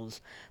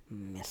Paul's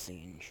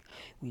message.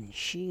 When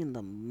she and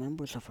the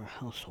members of her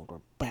household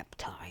were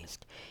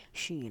baptized,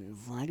 she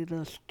invited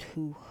us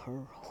to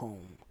her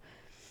home.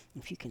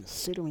 If you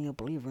consider me a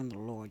believer in the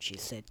Lord, she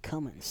said,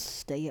 come and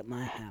stay at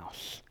my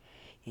house.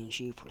 And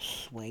she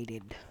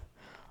persuaded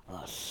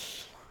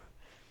us.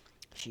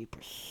 She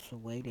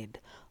persuaded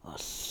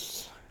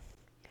us.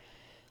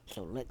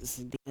 So let's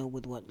deal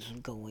with what's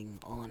going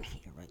on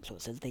here, right? So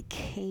it says they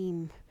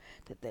came,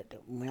 that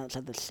went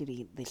outside the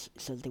city. This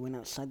says they went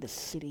outside the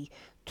city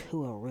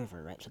to a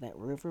river, right? So that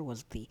river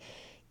was the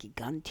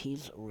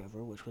Gigantes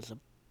River, which was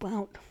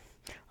about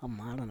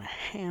 1.5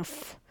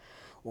 miles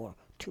or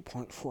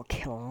 2.4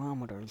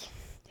 kilometers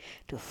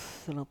to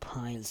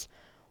Philippi's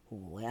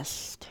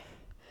west,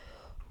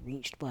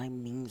 reached by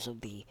means of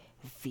the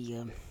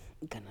Via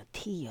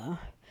Egnatia,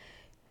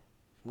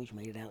 which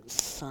made it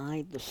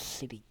outside the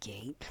city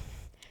gate.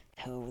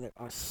 However, there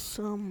are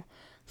some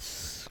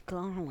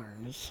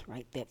scholars,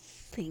 right, that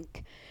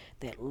think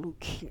that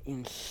Luke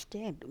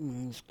instead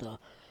means the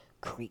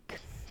Creek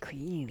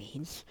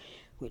Creades,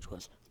 which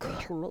was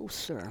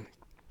closer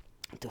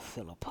to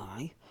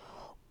Philippi,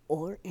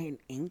 or an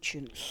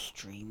ancient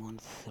stream on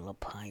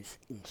Philippi's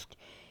east.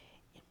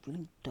 It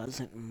really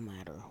doesn't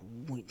matter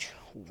which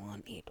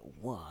one it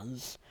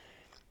was,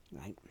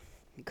 right?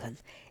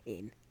 Because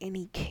in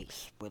any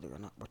case, whether or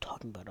not we're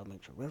talking about a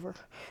major river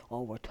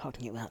or we're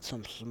talking about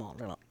some small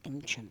little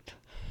ancient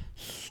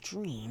stream,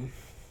 extreme,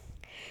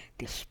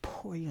 this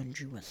Purian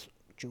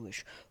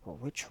Jewish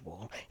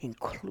ritual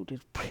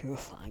included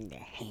purifying their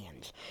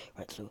hands,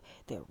 right? So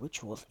their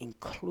rituals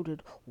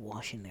included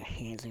washing their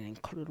hands and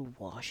included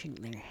washing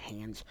their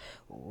hands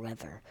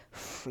rather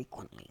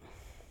frequently,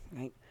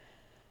 right?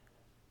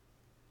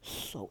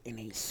 So in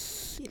a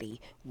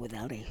city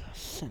without a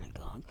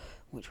synagogue,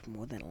 which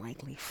more than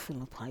likely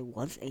Philippi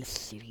was a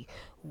city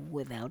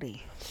without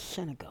a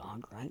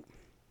synagogue, right?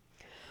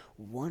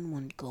 One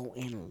would go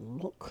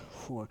and look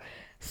for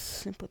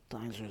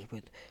sympathizers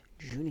with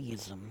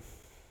Judaism.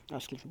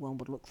 One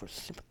would look for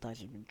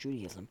sympathizers with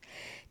Judaism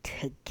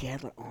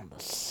together on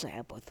the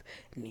Sabbath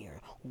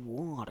near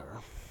water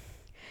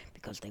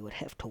because they would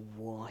have to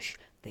wash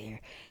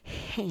their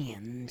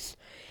hands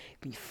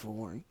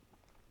before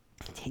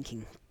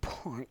taking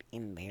part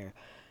in their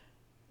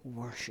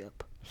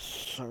worship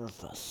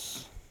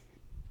service.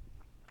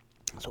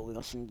 So we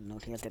also need to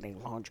note here that a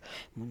large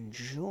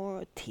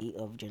majority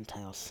of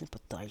Gentile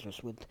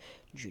sympathizers with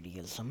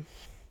Judaism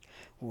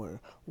were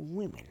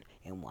women.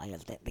 And why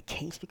is that the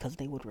case? Because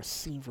they would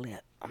receive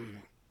less,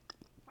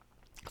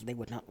 they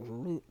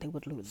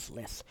would lose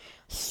less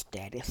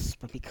status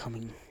by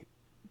becoming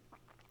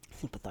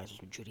sympathizers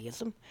with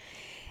Judaism.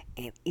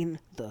 And in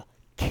the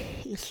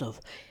case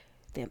of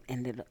them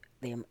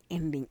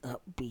ending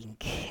up being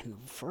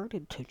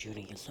converted to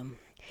Judaism,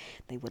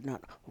 they would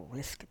not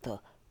risk the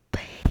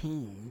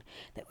pain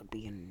that would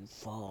be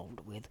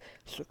involved with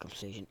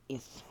circumcision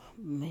if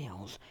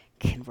males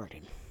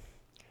converted.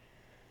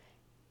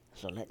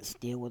 So let's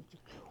deal with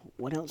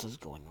what else is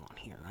going on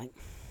here, right?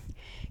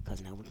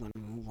 Because now we're going to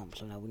move on.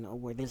 So now we know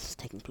where this is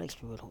taking place.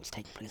 We know it's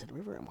taking place at the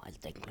river, and why it's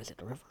taking place at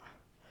the river.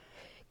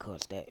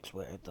 Because that's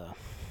where the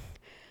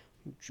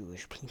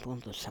Jewish people,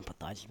 the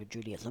sympathizers with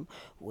Judaism,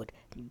 would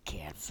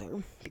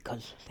gather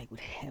because they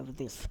would have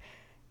this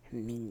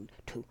need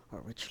to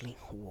ritually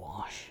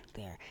wash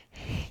their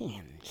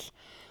hands.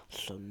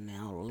 So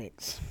now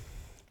let's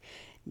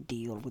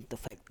deal with the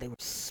fact they were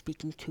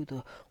speaking to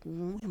the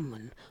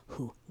women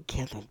who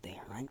gathered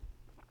there, right?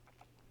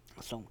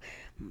 So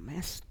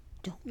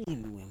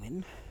Macedonian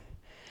women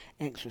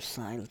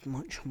exercised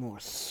much more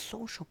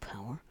social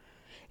power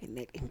in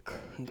that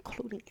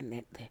including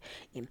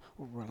in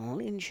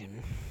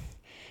religion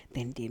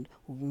than did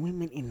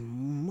women in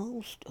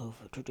most of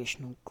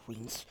traditional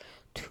Greece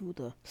to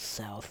the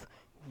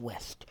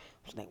southwest.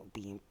 So that would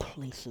be in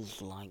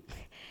places like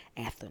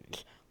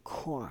Athens,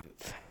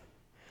 Corinth,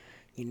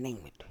 you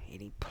name it,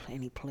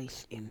 any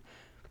place in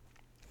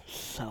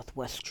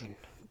southwestern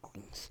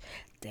Greece,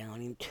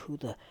 down into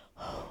the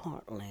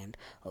heartland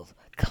of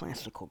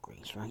classical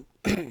Greece, right?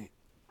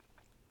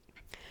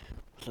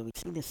 So we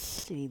see this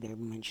city there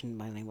mentioned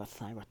by the name of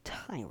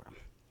Thyatira,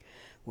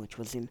 which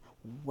was in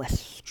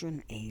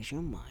Western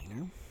Asia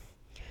Minor,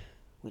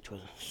 which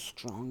was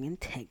strong in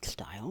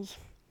textiles,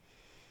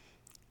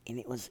 and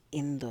it was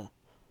in the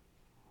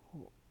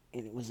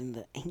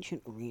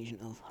ancient region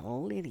of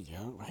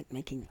Lydia, right,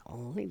 making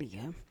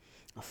Lydia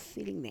a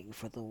fitting name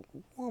for the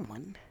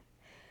woman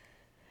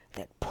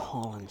that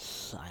Paul and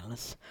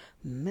Silas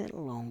met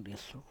along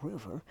this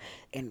river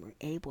and were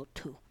able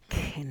to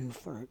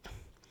convert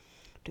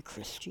to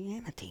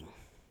Christianity,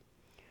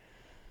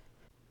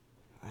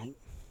 right?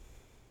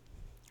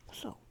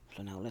 So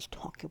now let's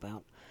talk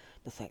about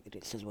the fact that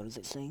it says, what does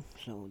it say?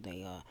 So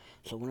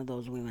one of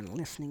those women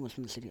listening was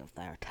from the city of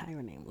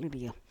Thyatira named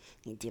Lydia,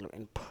 a dealer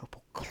in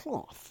purple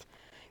cloth.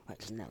 Right,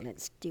 so now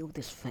let's deal with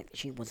this fact that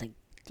she was a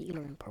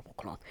dealer in purple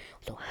cloth.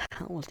 So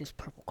how was this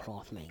purple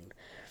cloth made,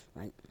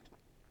 right?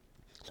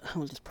 So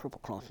how is this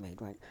purple cloth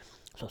made, right?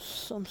 So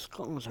some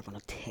scholars are going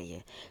to tell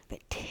you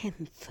that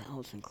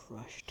 10,000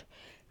 crushed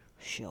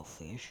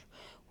shellfish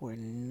were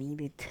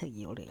needed to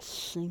yield a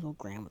single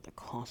gram of the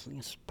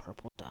costliest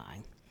purple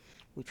dye,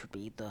 which would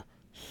be the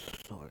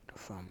sort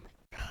from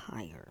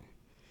Tyre.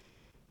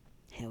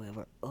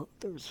 However,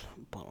 others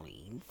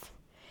believe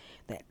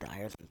that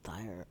dyers in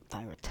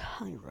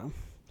Thyatira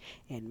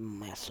and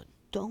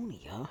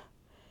Macedonia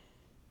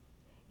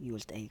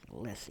used a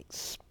less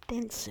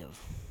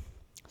expensive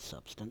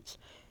substance,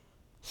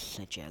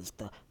 such as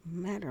the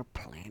madder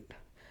plant,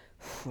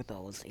 for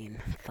those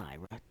in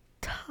Thyatira,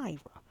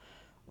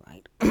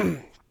 right?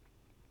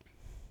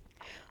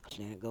 So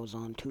then it goes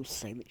on to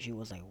say that she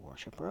was a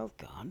worshiper of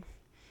God,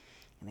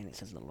 and then it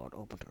says the Lord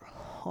opened her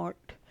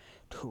heart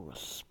to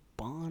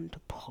respond to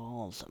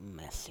Paul's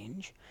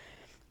message,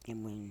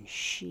 and when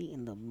she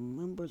and the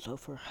members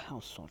of her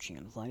household, she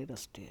invited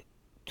us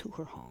to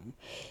her home,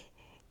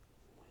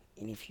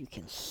 and if you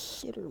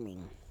consider me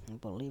a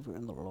believer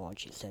in the Lord,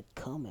 she said,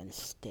 come and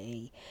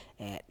stay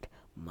at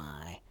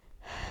my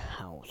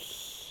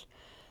house,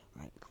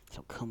 right?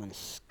 So come and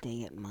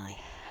stay at my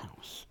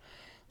house.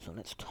 So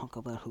let's talk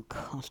about who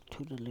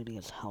constituted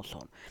Lydia's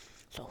household.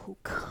 So who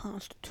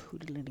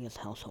constituted Lydia's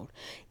household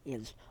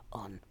is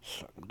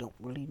uncertain. Don't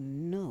really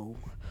know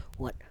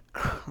what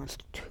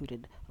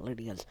constituted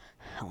Lydia's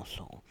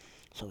household.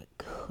 So it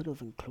could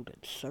have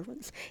included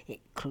servants, it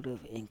could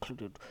have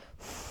included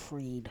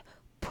freed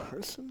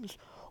persons,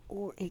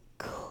 or it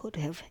could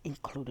have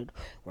included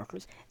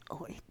workers,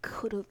 or it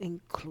could have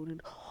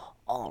included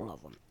all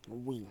of them.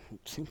 We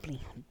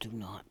simply do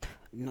not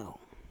know.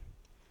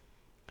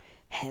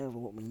 However,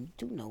 what we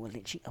do know is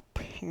that she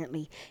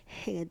apparently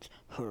heads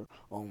her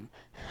own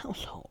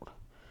household,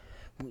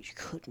 which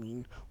could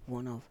mean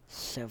one of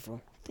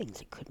several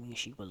things. It could mean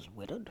she was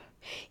widowed,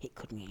 it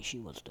could mean she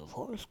was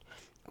divorced,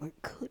 or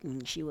it could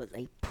mean she was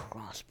a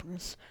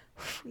prosperous,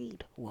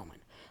 freed woman.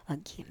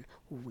 Again,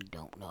 we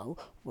don't know.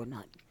 We're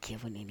not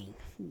given any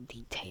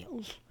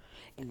details,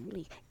 and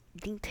really,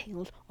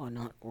 details are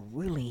not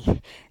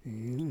really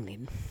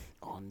needed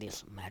on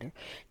this matter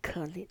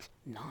because it's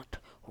not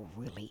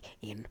really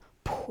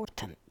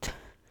important.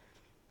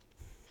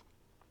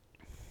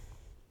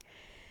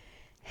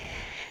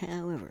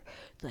 However,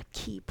 the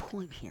key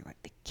point here, right?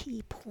 The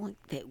key point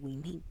that we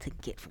need to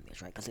get from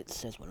this, right? Because it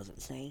says, what does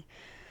it say?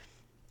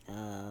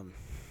 Um,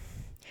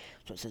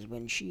 so it says,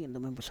 when she and the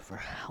members of her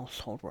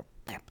household were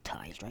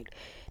baptized, right?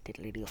 Did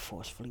Lydia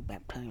forcefully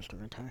baptize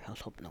her entire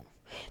household? No.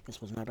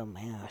 This was not a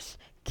mass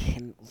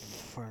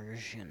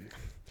conversion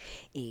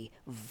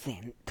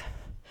event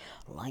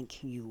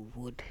like you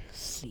would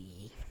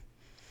see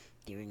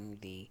during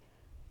the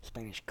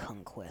Spanish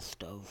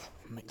conquest of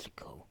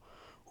Mexico,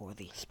 or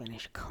the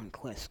Spanish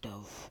conquest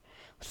of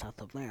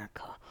South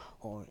America,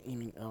 or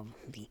any of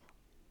the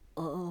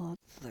other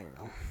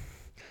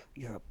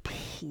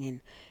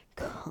European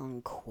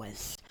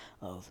conquests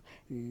of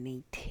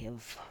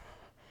native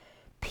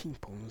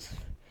peoples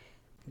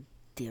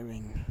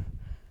during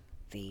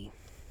the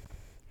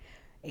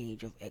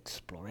age of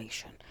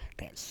exploration.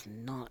 That's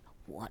not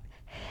what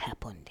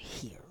happened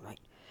here, right?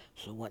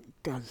 So what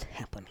does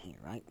happen here,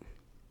 right?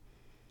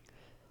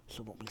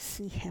 So what we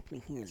see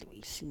happening here is that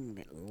we see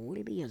that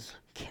Lydia's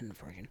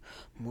conversion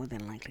more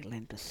than likely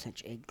led to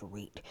such a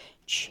great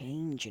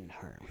change in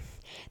her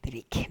that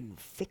it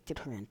convicted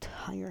her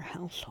entire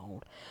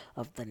household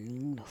of the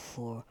need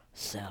for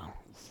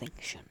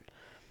salvation,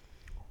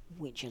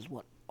 which is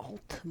what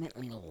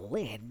ultimately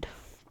led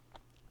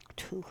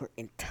to her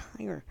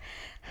entire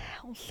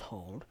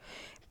household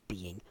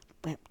being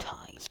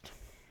baptized.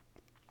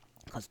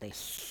 Because they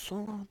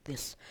saw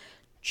this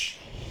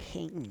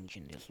change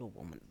in this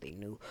woman. They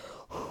knew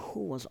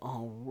who was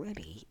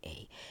already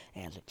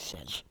as it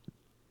says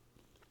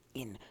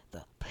in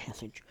the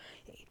passage,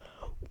 a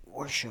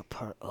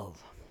worshiper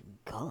of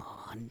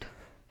God.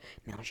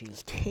 Now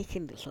she's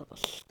taken this other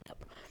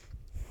step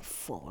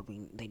forward.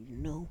 They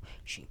know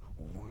she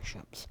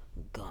worships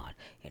God.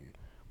 And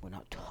we're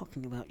not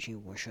talking about she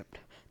worshipped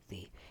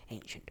the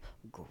ancient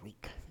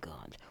Greek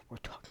gods. We're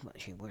talking about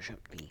she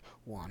worshipped the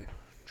one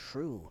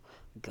true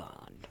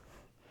God.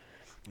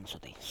 And so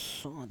they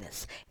saw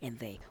this and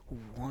they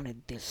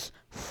wanted this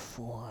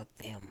for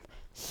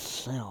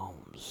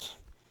themselves.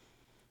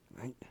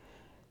 Right?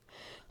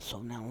 So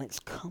now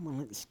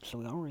so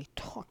we already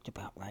talked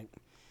about, right,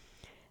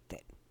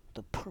 that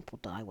the purple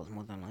dye was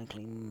more than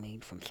likely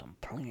made from some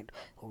plant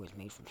or was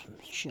made from some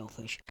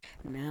shellfish.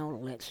 Now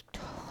let's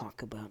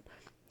talk about,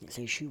 it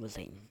says she was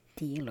a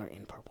dealer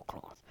in purple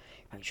cloth.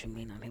 Right? She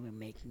may not have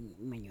been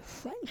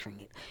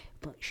manufacturing it,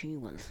 but she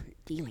was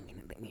dealing in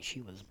it. That means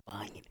she was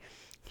buying it.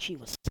 She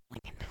was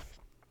selling it.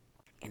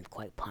 And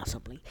quite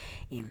possibly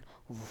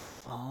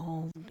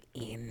involved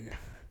in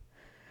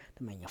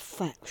the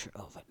manufacture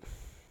of it.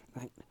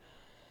 Right?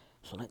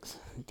 So let's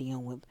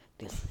deal with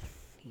this.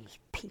 These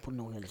people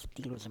known as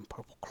dealers in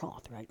purple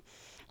cloth, right?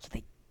 So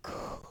they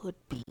could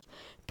be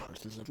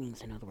persons of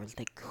means. In other words,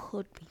 they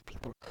could be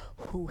people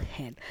who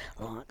had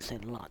lots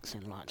and lots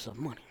and lots of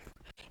money.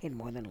 And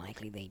more than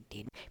likely they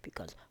did,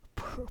 because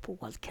purple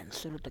was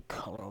considered the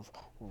color of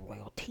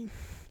royalty.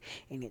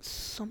 And it's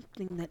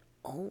something that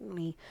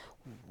only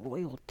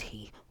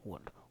royalty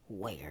would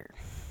wear,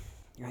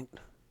 right?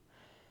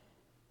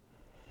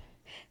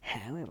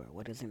 However,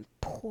 what is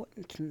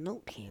important to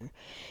note here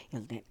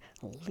is that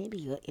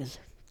Lydia is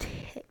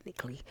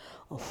technically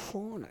a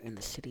foreigner in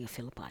the city of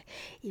Philippi.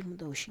 Even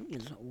though she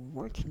is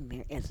working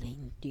there as a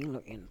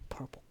dealer in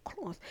purple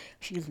cloth,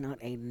 she is not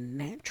a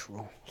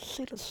natural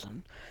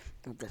citizen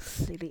of the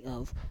city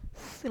of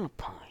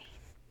Philippi.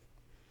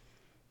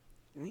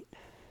 Right?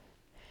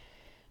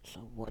 So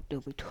what are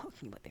we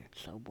talking about there?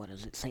 So what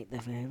does it say at the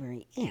very,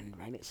 very end,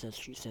 right?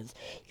 She says,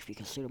 if you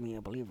consider me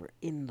a believer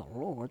in the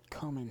Lord,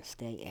 come and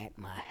stay at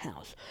my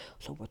house.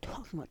 So we're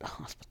talking about the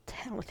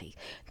hospitality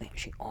that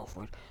she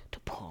offered to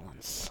Paul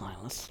and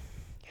Silas,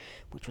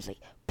 which was a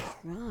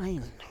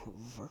prized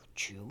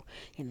virtue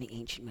in the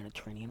ancient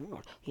Mediterranean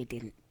world. You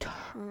didn't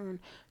turn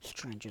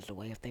strangers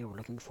away if they were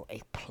looking for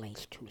a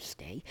place to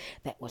stay.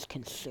 That was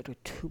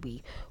considered to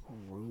be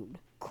rude,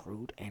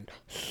 crude, and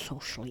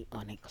socially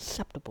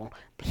unacceptable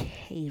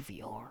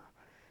behavior.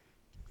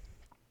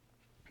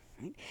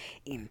 Right?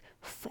 In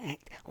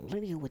fact,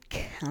 Lydia would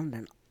count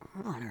an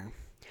honor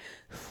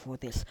for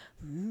this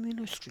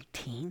ministry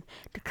team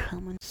to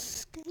come and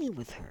stay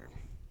with her.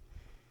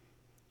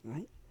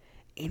 Right?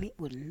 And it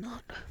would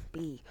not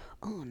be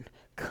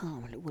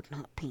uncommon, it would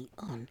not be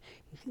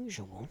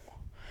unusual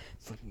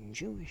for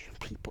Jewish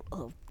people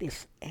of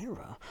this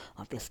era,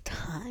 of this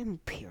time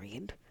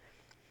period,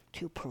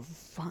 to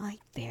provide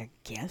their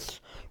guests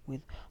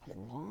with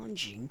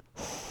lodging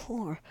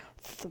for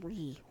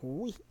 3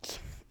 weeks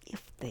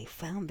if they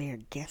found their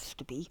guests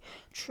to be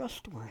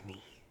trustworthy.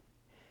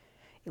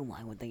 And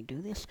why would they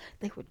do this?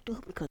 They would do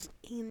it because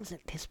inns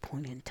at this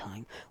point in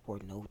time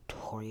were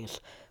notorious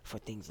for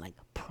things like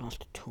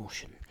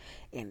prostitution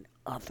and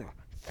other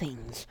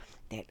things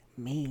that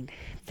made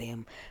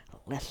them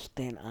less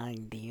than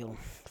ideal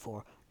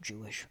for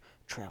Jewish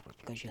travelers.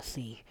 Because you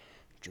see,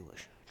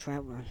 Jewish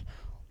travelers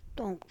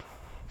don't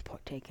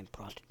partake in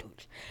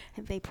prostitutes,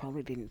 and they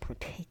probably didn't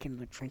partake in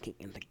the drinking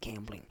and the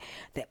gambling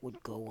that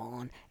would go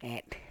on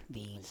at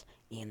these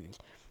inns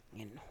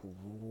and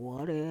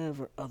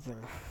whatever other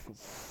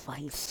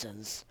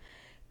vices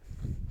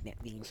that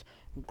these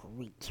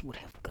Greeks would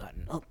have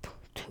gotten up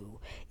to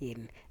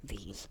in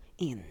these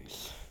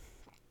inns.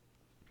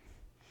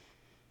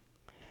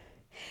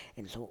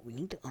 And so what we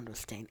need to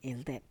understand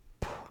is that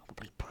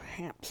probably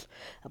perhaps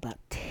about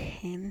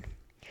 10%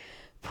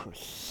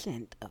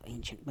 of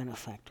ancient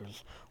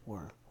benefactors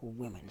were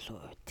women. So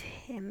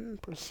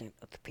 10%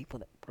 of the people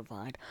that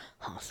provide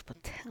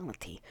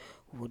hospitality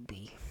would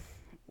be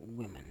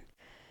women.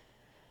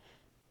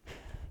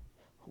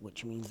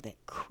 Which means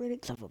that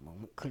critics of a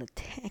moment could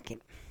attack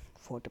it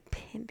for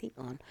depending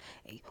on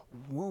a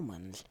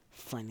woman's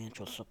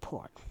financial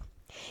support.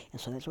 And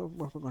so that's where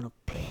we're going to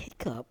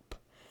pick up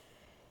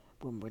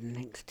when we're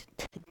next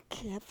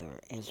together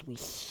as we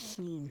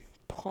see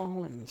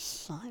Paul and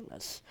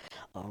Silas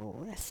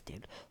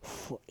arrested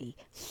for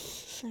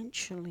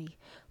essentially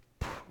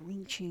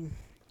preaching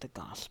the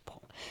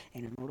gospel.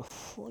 And in order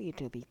for you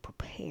to be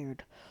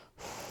prepared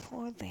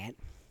for that,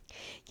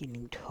 you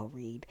need to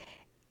read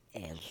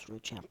Ezra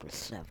chapter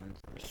 7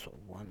 verse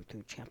 1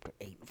 through chapter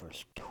 8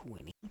 verse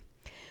 20,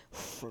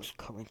 1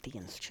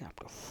 Corinthians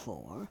chapter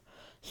 4,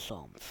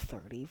 Psalm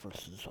 30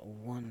 verses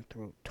 1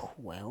 through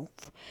 12,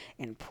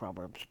 and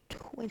Proverbs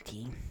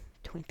 20,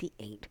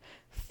 28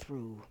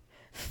 through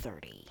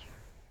 30.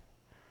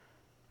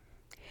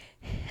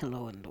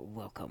 Hello and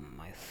welcome,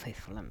 my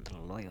faithful and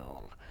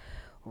loyal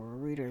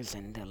readers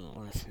and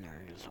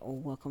listeners.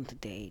 Welcome to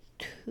day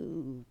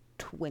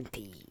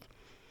 220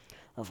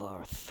 of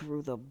our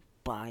Through the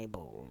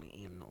Bible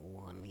in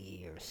 1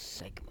 Year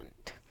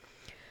segment.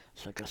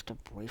 So just a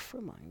brief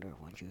reminder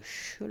of what you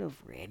should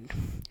have read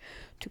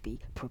to be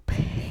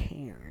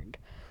prepared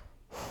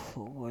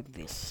for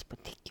this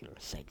particular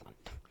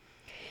segment.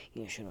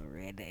 You should have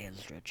read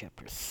Ezra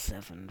chapter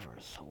 7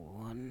 verse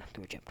 1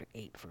 through chapter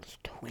 8 verse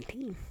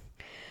 20,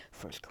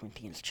 1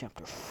 Corinthians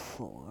chapter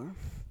 4,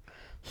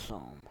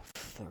 Psalm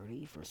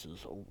 30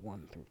 verses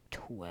 1 through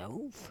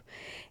 12,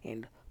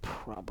 and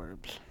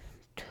Proverbs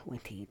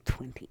 20,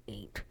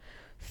 28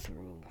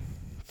 through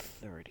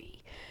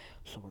 30.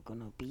 So we're going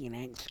to be in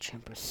Acts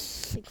chapter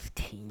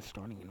 16,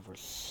 starting in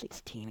verse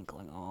 16 and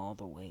going all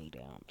the way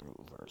down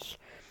through verse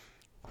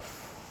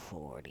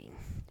 40.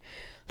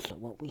 So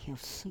what we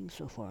have seen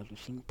so far is we've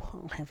seen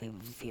Paul have a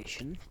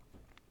vision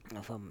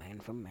of a man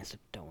from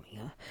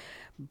Macedonia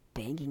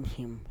begging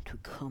him to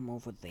come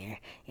over there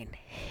and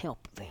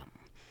help them.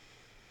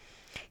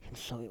 And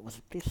so it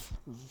was this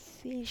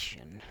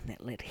vision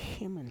that led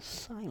him and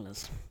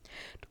Silas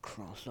to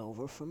cross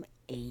over from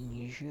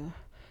Asia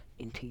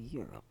into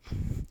Europe.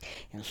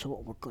 And so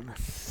what we're going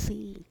to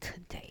see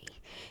today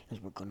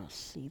is we're going to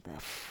see the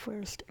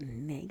first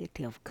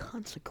negative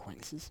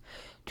consequences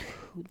to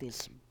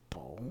this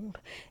bold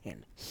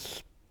and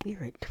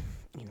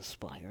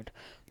spirit-inspired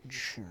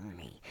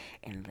journey.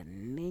 And the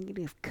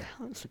negative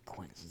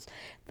consequences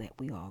that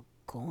we are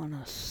going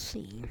to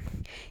see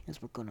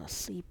is we're going to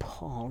see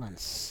Paul and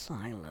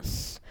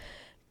Silas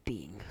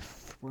being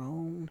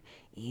thrown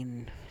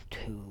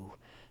into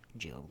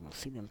jail. We're going to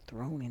see them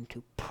thrown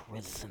into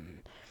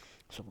prison.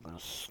 So we're going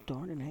to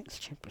start in Acts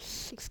chapter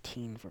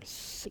 16, verse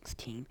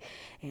 16,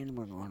 and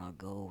we're going to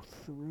go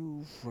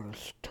through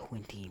verse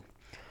 21,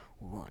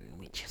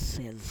 which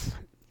says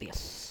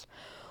this: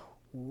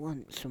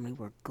 Once when we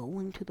were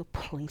going to the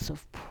place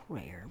of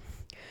prayer,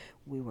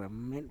 we were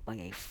met by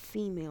a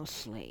female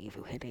slave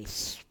who had a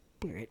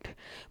spirit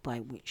by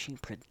which she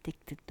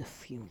predicted the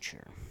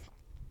future.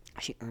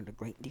 She earned a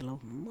great deal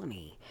of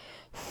money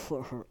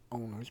for her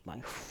owners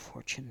by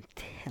fortune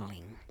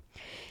telling.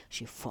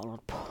 She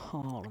followed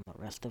Paul and the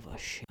rest of us,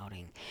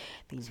 shouting,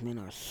 These men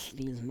are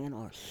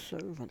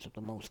servants of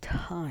the Most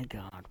High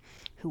God,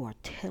 who are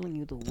telling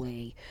you the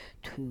way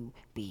to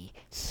be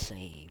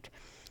saved.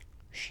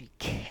 She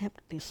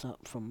kept this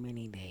up for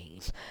many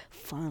days.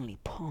 Finally,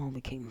 Paul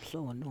became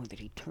so annoyed that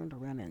he turned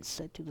around and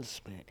said to the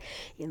Spirit,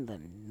 In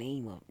the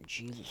name of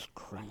Jesus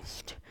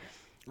Christ,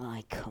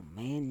 I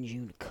command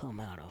you to come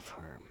out of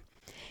her.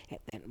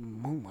 At that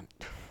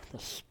moment, the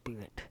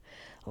Spirit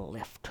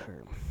left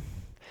her.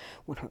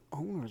 When her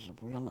owners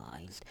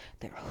realized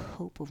their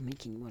hope of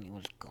making money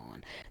was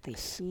gone, they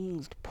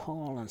seized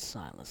Paul and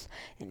Silas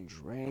and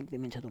dragged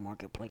them into the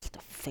marketplace to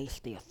face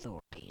the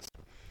authorities.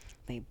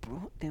 they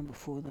brought them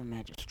before the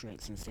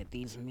magistrates and said,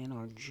 "These men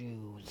are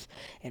Jews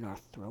and are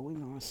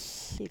throwing our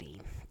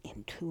city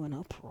into an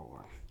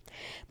uproar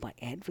by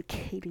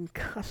advocating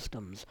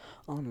customs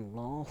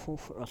unlawful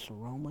for us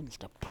Romans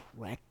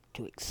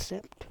to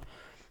accept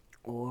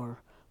or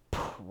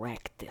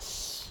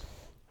practice."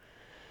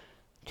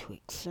 To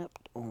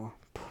accept or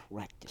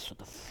practice. So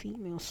the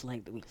female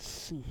slave that we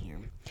see here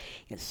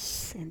is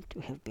said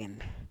to have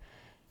been,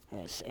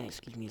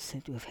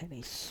 said to have had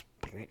a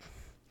spirit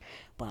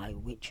by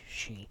which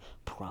she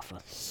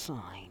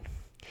prophesied.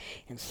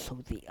 And so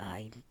the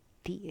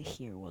idea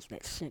here was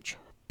that such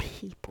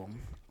people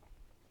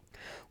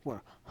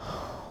were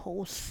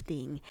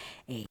hosting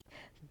a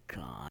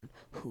God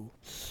who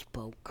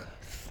spoke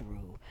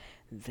through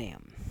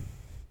them.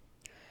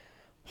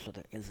 So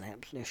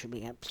there should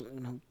be absolutely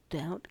no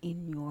doubt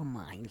in your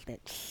minds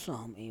that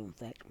some, in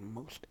fact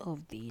most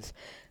of these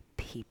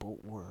people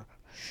were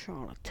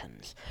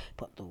charlatans.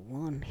 But the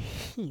one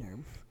here,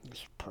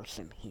 this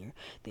person here,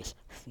 this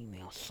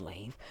female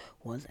slave,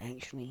 was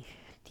actually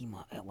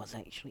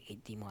a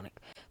demonic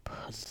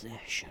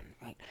possession,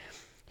 right?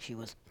 She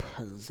was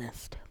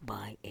possessed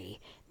by a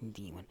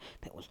demon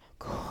that was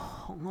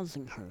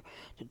causing her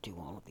to do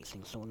all of these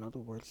things. So in other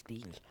words,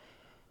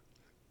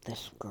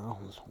 this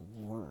girl's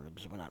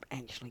words were not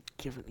actually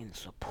given in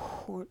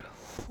support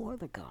for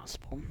the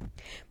gospel,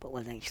 but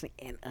was actually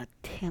an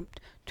attempt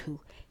to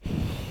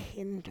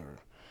hinder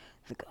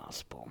the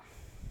gospel.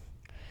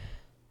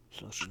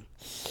 So she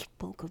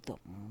spoke of the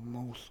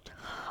Most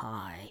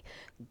High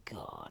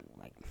God,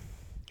 right?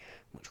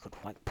 Which could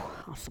quite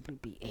possibly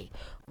be a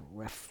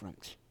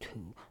reference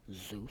to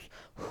Zeus,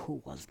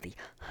 who was the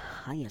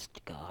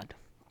highest god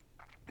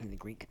in the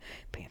Greek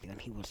pantheon.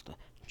 He was the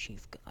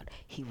chief god.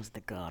 He was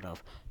the god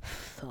of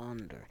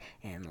thunder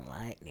and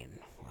lightning,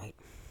 right?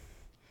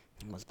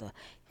 He was the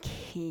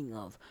king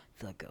of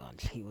the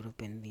gods. He would have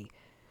been the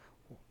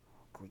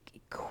Greek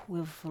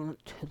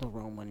equivalent to the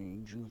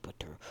Roman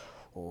Jupiter,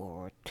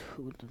 or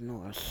to the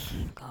Norse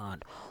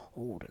god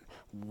Odin,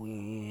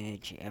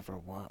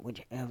 whichever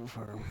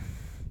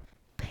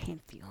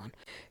pantheon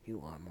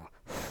you are more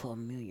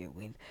familiar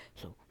with.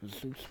 So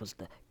Zeus was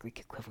the Greek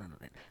equivalent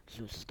of it.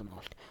 Zeus is the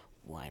most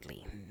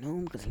widely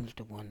known because he's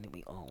the one that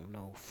we all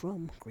know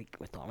from Greek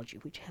mythology,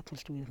 which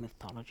happens to be the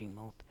mythology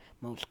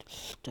most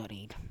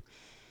studied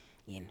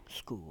in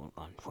school,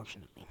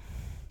 unfortunately.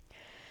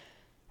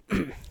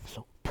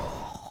 So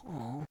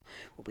Paul,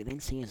 what we then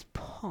see is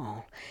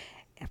Paul,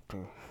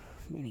 after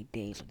many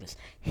days of this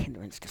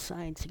hindrance,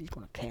 decides he's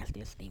going to cast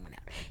this demon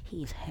out.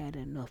 He's had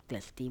enough.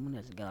 This demon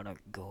has got to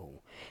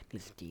go.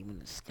 This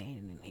demon is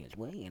standing in his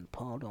way, and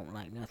Paul don't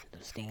like nothing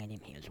to stand in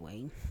his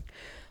way.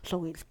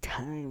 So it's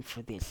time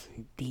for this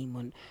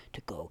demon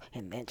to go,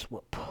 and that's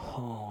what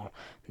Paul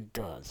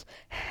does.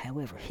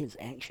 However, his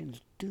actions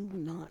do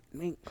not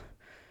make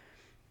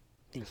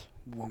this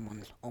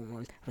woman's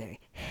owners very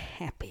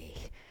happy.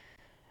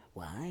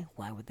 Why?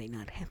 Why were they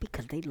not happy?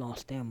 Because they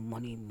lost their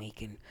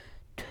money-making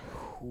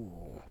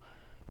tool,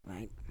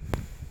 right?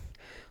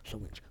 So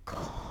which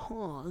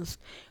caused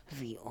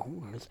the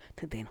owners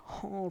to then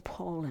haul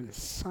Paul and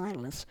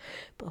Silas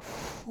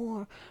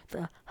before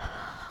the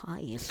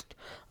highest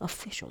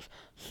officials.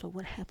 So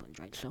what happens,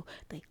 right? So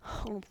they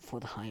haul them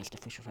before the highest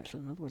officials, right? So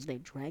in other words, they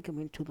drag them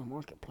into the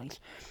marketplace,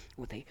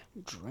 or they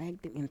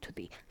drag them into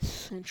the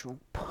central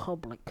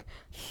public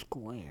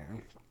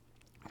square,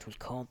 which was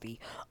called the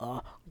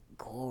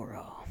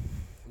Agora,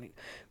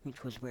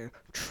 which was where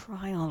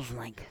trials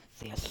like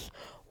this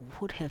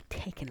would have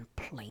taken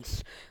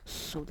place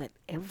so that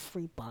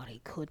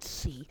everybody could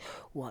see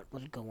what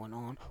was going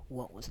on,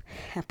 what was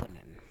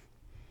happening.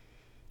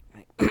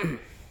 Right?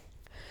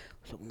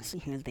 So we see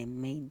here they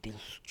made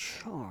this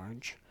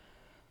charge,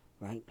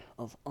 right,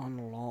 of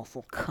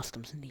unlawful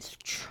customs, and these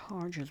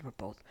charges were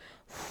both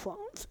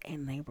false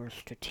and they were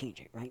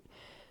strategic, right?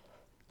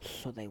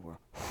 So they were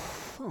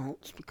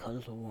false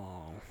because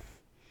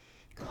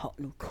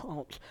new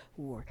cults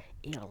were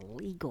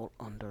illegal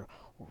under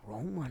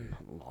Roman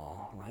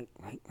law, right?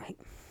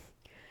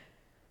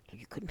 So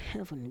you couldn't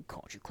have a new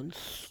cult, you couldn't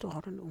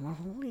start a new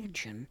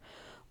religion,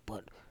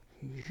 but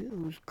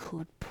Jews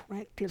could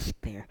practice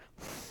their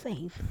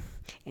faith,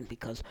 and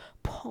because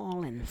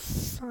Paul and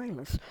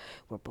Silas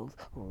were both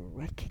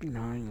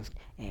recognized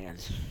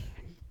as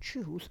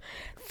Jews,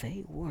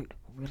 they weren't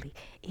really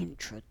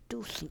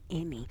introducing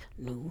any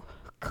new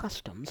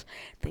customs.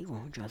 They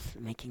were just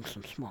making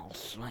some small,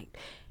 slight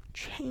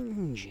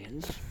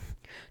changes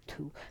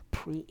to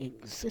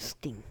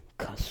pre-existing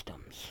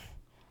customs.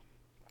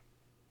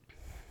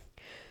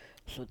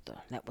 So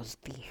that was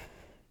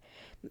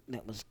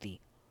the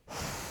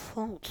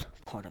false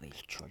part of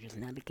these charges.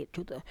 Now to get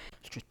to the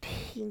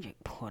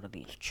strategic part of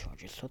these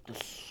charges. So the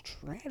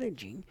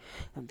strategy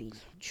of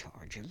these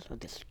charges, of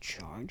this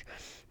charge,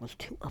 was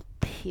to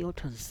appeal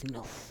to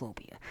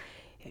xenophobia.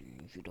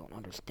 And if you don't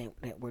understand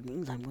what that word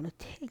means, I'm going to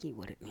tell you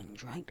what it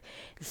means, right?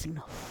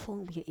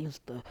 Xenophobia is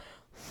the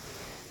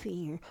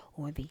fear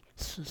or the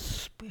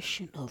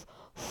suspicion of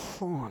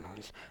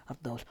foreigners, of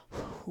those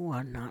who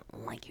are not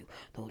like you,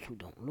 those who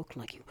don't look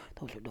like you,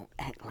 those who don't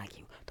act like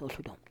you, those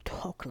who don't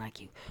talk like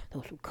you,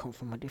 those who come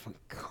from a different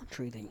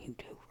country than you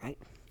do, right?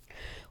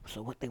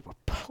 So what they were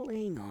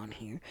playing on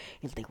here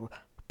is they were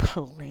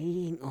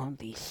playing on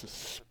the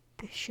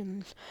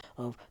suspicions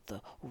of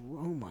the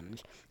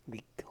Romans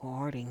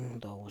regarding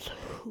those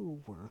who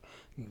were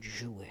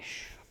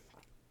Jewish.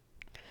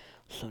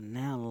 So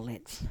now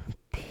let's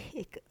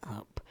pick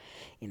up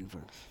in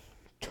verse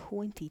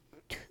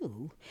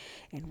 22,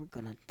 and we're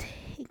going to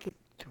take it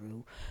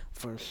through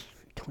verse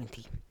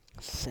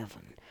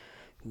 27,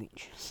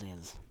 which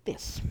says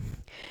this: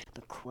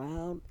 The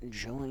crowd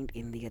joined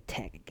in the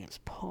attack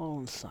against Paul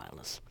and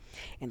Silas,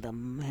 and the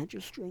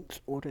magistrates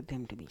ordered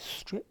them to be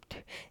stripped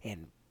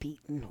and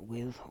beaten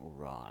with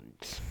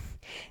rods.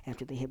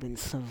 After they had been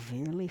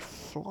severely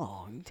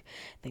flogged,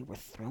 they were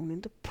thrown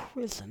into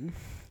prison,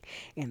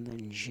 and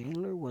the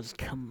jailer was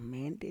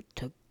commanded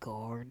to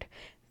guard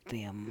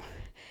them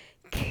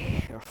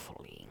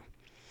carefully.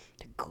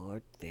 To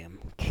guard them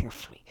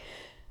carefully.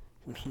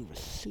 When he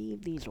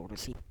received these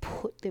orders, he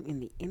put them in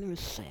the inner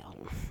cell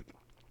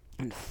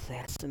and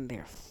fastened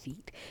their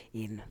feet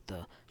in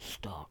the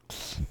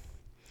stocks.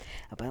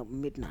 About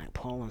midnight,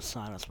 Paul and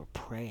Silas were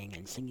praying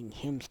and singing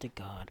hymns to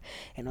God,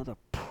 and other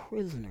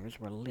prisoners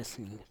were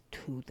listening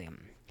to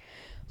them.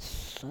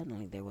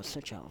 Suddenly there was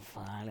such a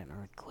violent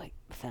earthquake,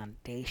 the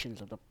foundations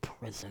of the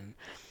prison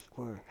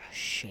were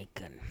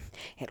shaken.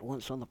 At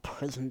once all the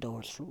prison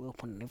doors flew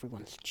open and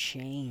everyone's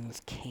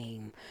chains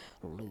came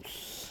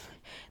loose.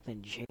 The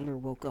jailer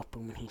woke up,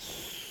 and when he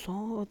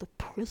saw the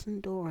prison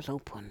doors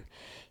open,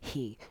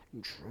 he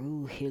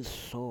drew his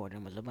sword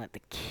and was about to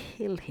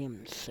kill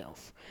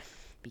himself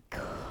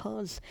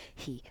because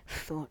he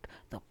thought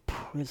the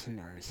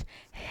prisoners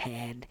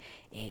had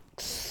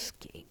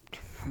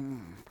escaped.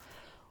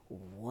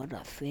 What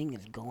a thing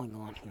is going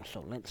on here.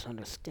 So let's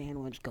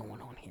understand what's going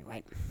on here,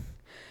 right?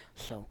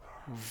 So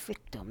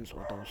victims,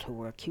 or those who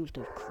were accused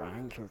of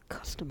crimes, were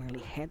customarily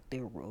had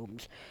their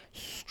robes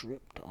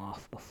stripped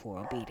off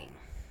before a beating.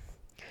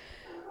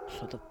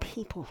 So the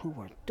people who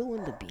were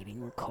doing the beating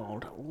were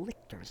called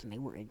lictors, and they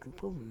were a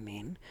group of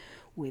men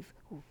with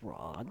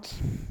rods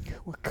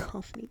who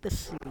accompanied the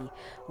city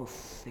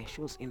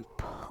officials in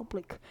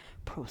public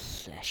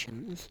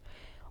processions,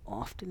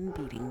 often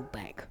beating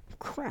back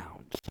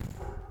crowds.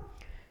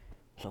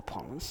 So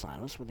Paul and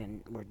Silas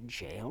were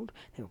jailed.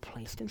 They were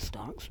placed in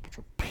stocks, which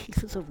were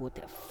pieces of wood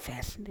that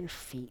fastened their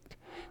feet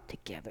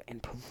together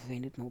and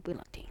prevented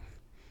mobility.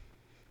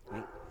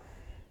 Right?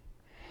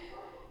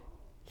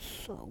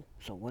 So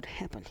what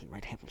happened here,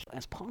 right? So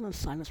as Paul and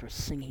Silas were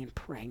singing and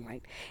praying,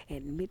 right,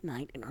 at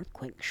midnight, an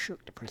earthquake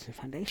shook the prison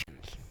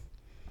foundations.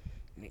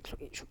 Right? So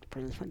it shook the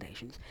prison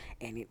foundations,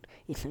 and it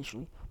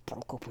essentially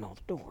broke open all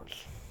the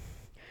doors.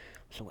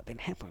 So what then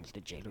happens,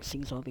 the jailer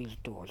sees all these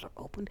doors are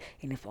opened,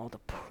 and if all the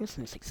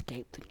prisoners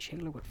escape, the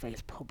jailer would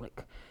face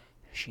public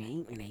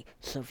shame and a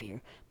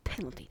severe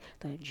penalty.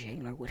 The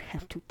jailer would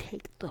have to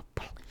take the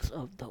place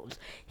of those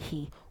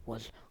he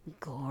was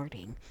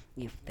guarding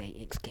if they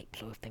escaped.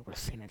 So if they were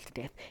sentenced to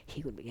death,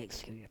 he would be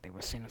executed. If they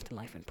were sentenced to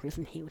life in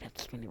prison, he would have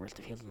to spend the rest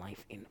of his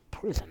life in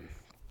prison.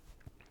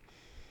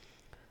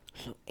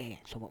 So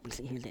what we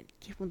see here is that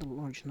given the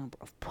large number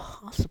of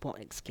possible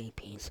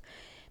escapees,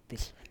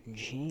 this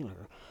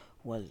jailer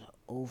was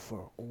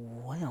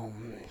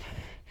overwhelmed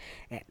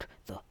at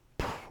the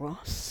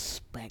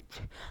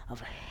prospect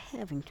of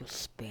having to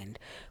spend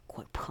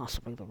quite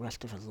possibly the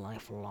rest of his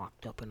life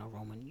locked up in a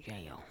Roman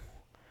jail.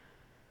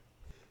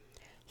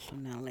 So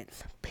now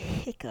let's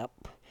pick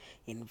up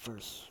in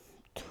verse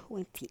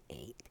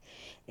 28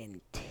 and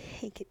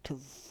take it to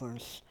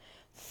verse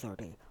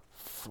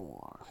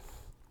 34,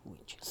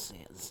 which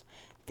says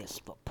this: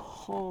 But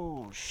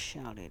Paul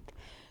shouted,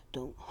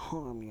 "Don't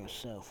harm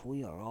yourself,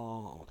 we are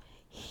all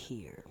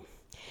here."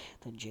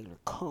 The jailer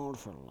called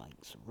for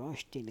lights,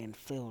 rushed in, and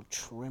fell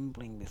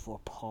trembling before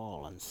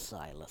Paul and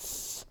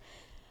Silas.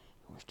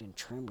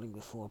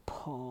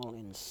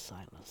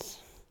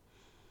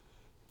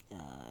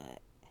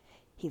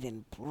 He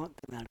then brought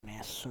them out and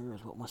asked,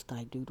 "Sirs, what must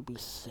I do to be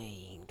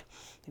saved?"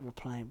 They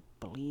replied,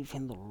 "Believe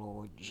in the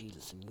Lord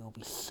Jesus, and you'll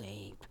be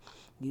saved,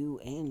 you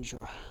and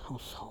your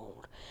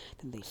household."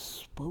 Then they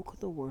spoke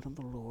the word of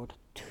the Lord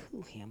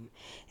to him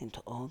and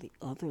to all the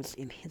others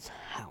in his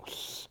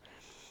house.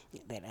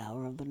 At that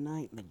hour of the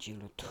night, the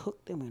jailer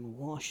took them and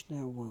washed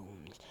their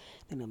wounds.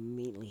 Then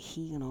immediately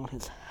he and all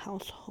his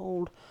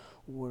household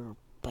were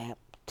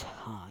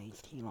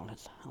baptized.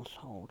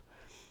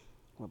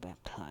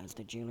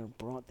 The jailer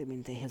brought them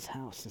into his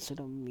house and set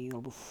a meal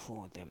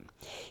before them.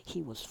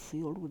 He was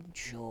filled with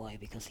joy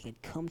because he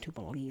had come to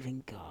believe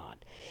in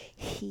God,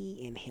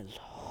 he and his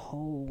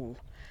whole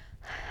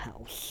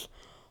household.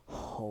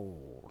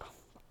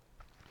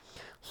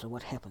 So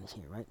what happens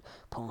here, right?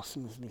 Paul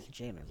sees this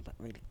jailer is about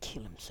ready to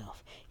kill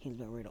himself. He's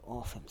about ready to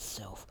off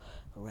himself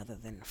rather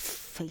than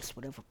face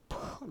whatever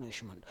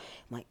punishment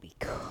might be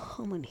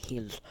coming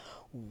his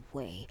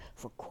way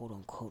for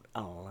quote-unquote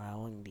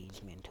allowing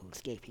these men to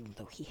escape, even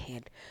though he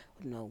had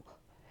no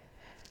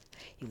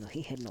even though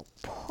he had no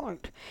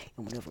part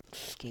in whatever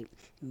escape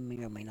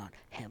may or may not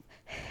have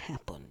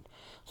happened.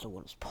 So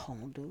what does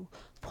Paul do?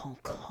 Paul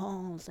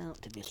calls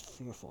out to this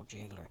fearful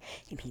jailer,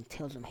 and he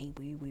tells him, hey,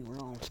 we were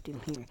all still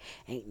here.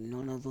 Ain't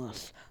none of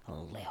us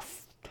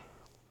left.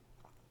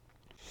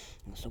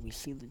 And so we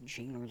see the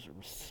jailer's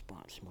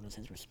response. What is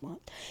his response?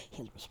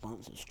 His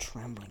response is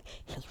trembling.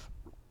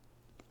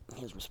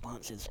 His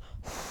response is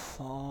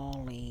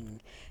falling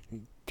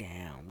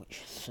down,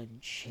 which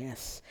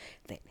suggests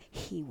that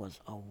he was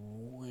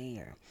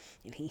aware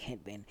and he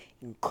had been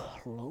in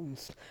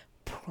close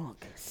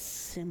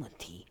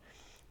proximity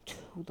to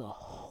the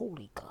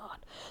holy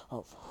God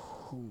of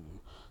whom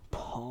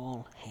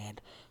Paul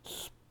had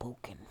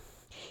spoken.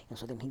 And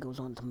so then he goes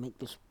on to make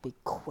this big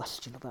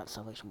question about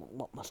salvation.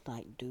 What must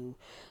I do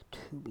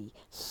to be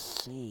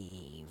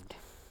saved?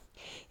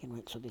 And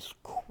right, so this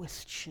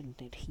question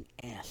that he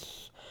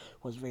asks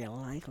was very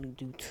likely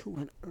due to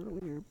an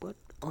earlier but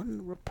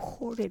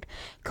unreported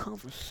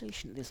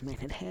conversation this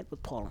man had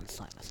with Paul and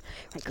Silas.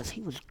 Right, because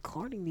he was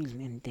guarding these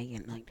men day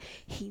and night.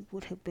 He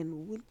would have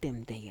been with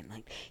them day and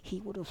night. He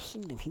would have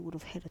seen them. He would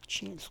have had a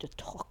chance to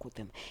talk with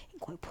them and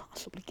quite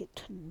possibly get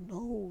to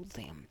know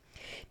them.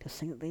 To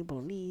say that they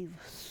believe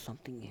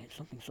something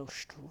so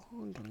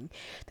strongly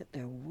that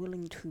they're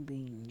willing to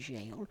be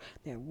jailed,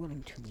 they're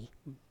willing to be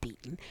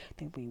beaten,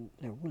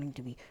 they're willing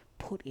to be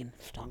put in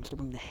stocks, they're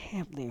willing to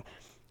have their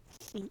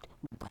feet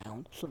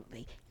bound so that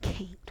they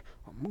can't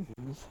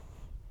move,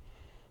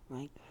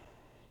 right?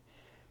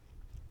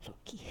 So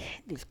he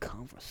had this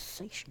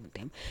conversation with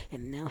them,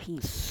 and now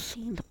he's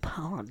seen the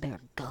power of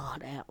their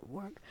God at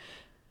work,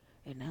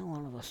 and now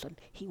all of a sudden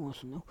he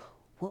wants to know,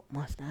 what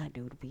must I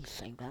do to be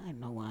saved? I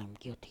know I'm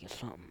guilty of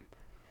something.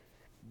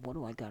 What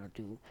do I gotta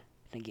do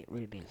to get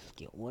rid of this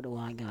guilt? What do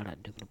I gotta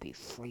do to be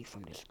free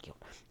from this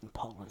guilt? And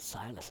Paul and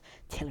Silas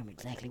tell him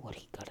exactly what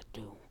he gotta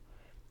do.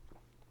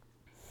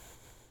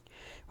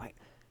 Right?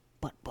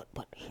 But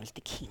here's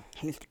the key.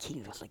 Here's the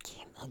key. Just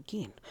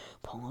again,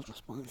 Paul's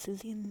response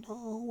is in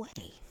no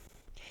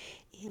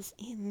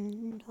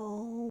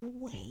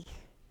way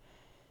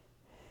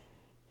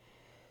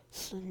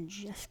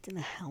suggesting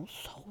a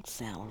household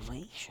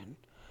salvation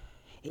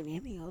in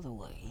any other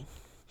way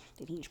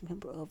that each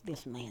member of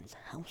this man's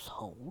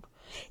household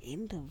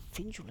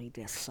individually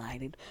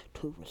decided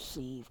to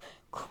receive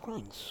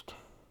Christ.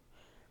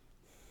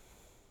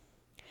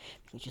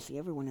 Because you see,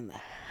 everyone in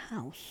the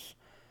house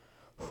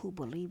who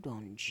believed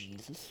on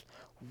Jesus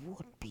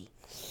would be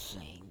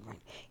saved.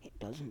 Right? It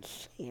doesn't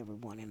say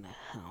everyone in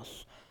the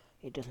house.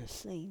 It doesn't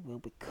say, well,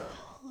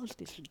 because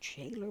this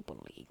jailer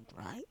believed,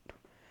 right?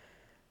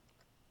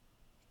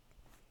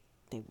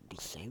 They would be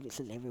saved. It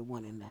says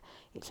everyone in the,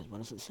 it says, what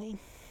does it say?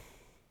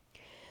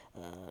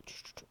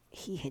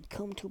 He had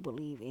come to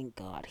believe in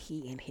God,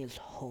 he and his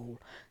whole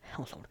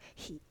household.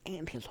 He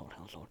and his whole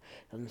household.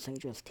 It doesn't say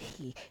just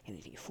he, and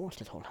he forced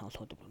his whole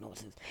household to believe. No, it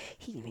says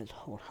he and his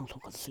whole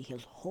household. Because see,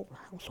 his whole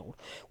household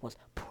was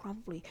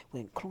probably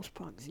in close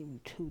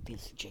proximity to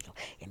this jail,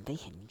 and they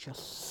had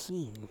just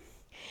seen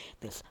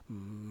this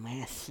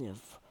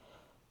massive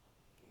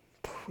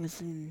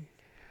prison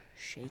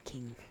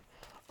shaking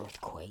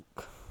earthquake.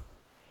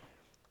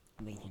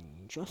 They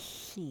had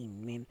just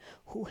seen men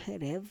who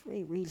had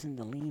every reason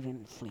to leave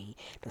and flee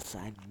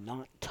decide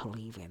not to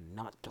leave and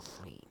not to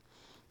flee.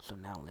 So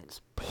now let's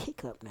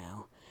pick up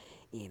now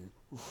in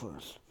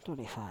verse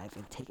 35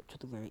 and take it to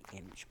the very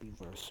end, which would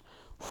be verse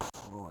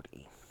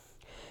 40,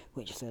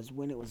 which says,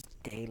 when it was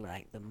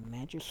daylight, the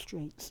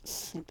magistrates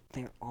sent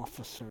their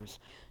officers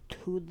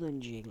to the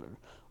jailer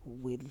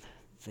with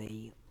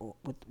the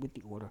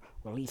order,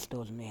 release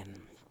those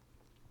men.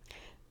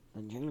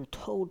 The jailer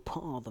told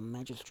Paul, the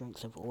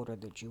magistrates have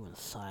ordered that you and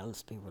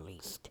Silas be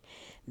released.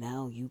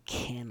 Now you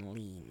can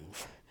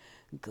leave.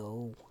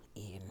 Go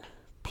in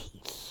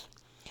peace.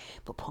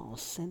 But Paul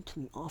sent to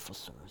the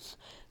officers.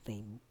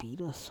 They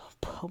beat us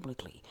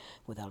publicly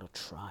without a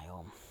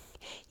trial,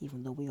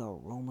 even though we are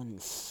Roman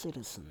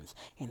citizens,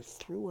 and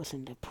threw us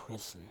into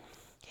prison.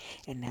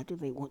 And now do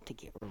they want to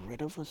get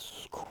rid of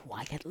us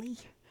quietly?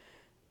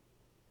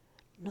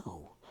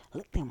 No.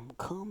 Let them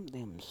come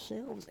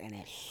themselves and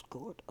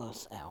escort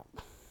us out.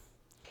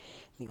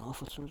 The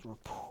officers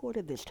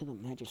reported this to the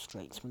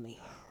magistrates. When they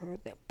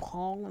heard that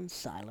Paul and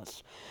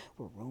Silas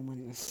were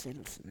Roman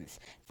citizens,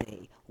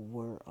 they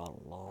were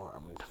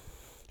alarmed.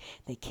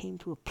 They came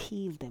to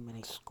appease them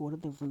and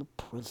escorted them from the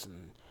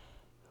prison,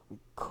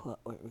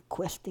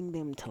 requesting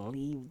them to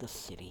leave the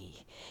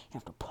city.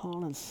 After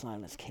Paul and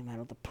Silas came out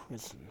of the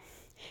prison,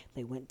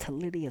 they went to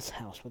Lydia's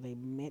house, where they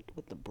met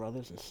with the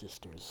brothers and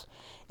sisters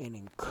and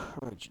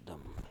encouraged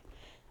them.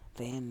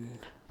 Then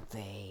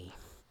they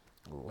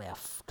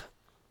left.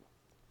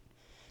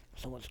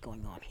 So what's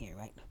going on here,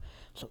 right?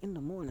 So in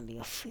the morning, the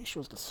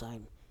officials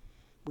decide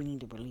we need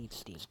to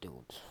release these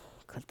dudes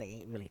because they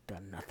ain't really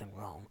done nothing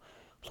wrong.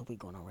 So we're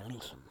going to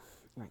release them,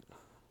 right?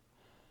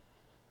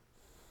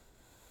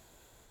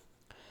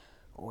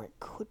 or it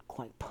could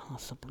quite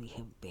possibly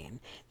have been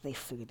they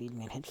figured these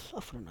men had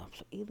suffered enough.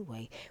 So either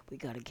way, we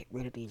gotta get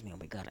rid of these men.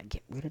 We gotta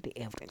get rid of the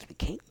evidence. We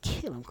can't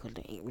kill them because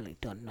they ain't really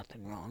done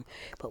nothing wrong,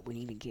 but we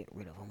need to get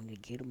rid of them. We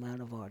need to get them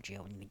out of our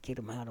jail. We need to get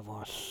them out of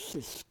our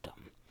system,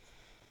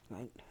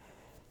 right?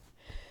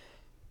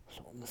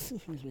 So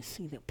we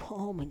see that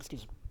Paul makes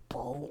this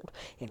bold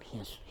and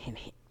his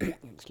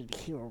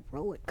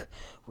heroic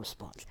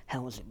response.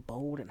 How is it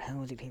bold and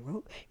how is it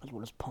heroic? Because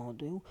what does Paul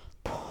do?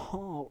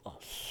 Paul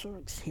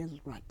asserts his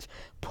rights.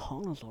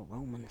 Paul is a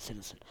Roman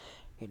citizen.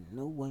 In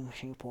no way,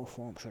 shape, or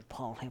form should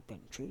Paul have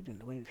been treated in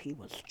the way that he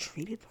was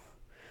treated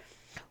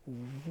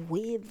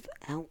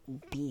without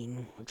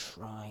being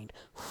tried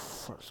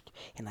first.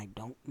 And I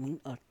don't mean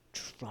a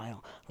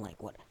trial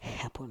like what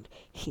happened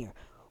here.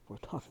 We're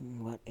talking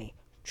about a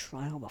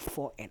trial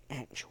before an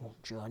actual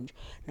judge,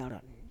 not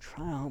a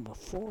trial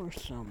before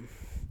some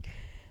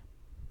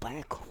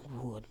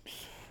backwoods,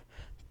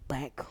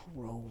 back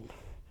road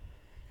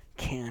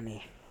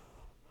county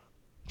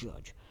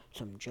judge,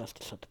 some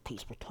justice of the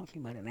peace. We're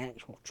talking about an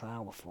actual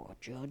trial before a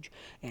judge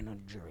and a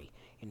jury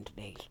in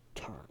today's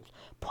terms.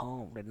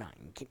 Paul did not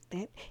get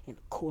that, and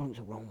according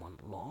to Roman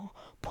law,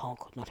 Paul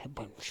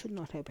should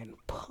not have been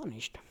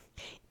punished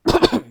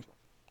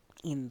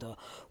in the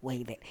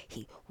way that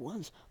he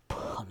was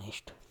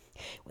punished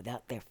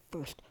without there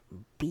first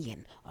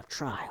being a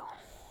trial.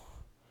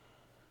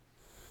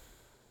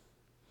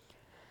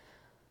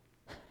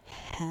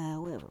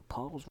 However,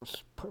 Paul's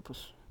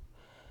purpose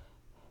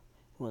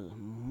was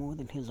more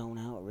than his own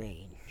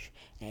outrage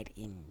at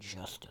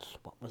injustice.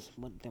 What was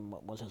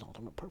his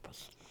ultimate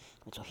purpose?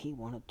 And so he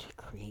wanted to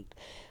create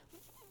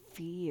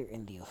fear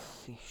in the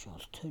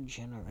officials to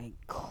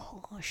generate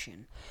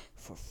caution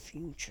for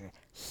future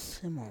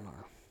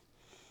similar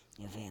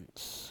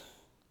events.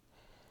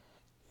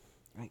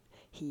 Right?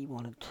 He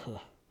wanted to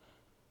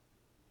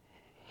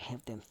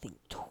have them think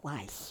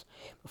twice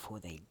before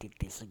they did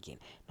this again.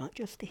 Not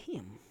just to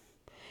him,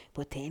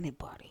 but to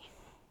anybody.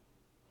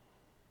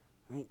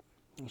 Right?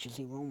 You should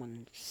see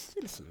Roman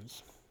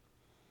citizens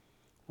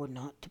were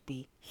not to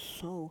be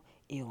so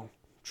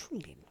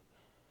ill-treated.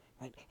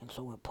 Right? And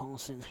so when Paul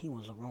says he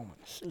was a Roman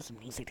citizen,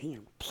 he said he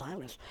and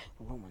Silas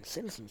were Roman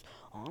citizens.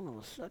 All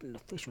of a sudden, the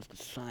officials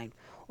decide,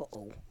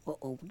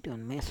 we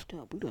done messed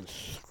up. We done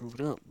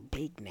screwed up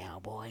big now,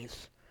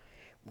 boys.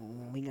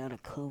 We gotta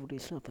cover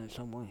this up in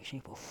some way,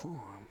 shape, or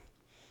form.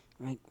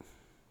 Right?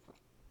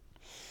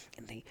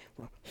 And they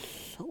were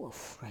so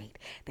afraid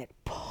that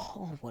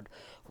Paul would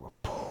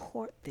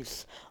report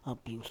this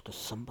abuse to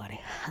somebody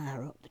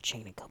higher up the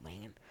chain of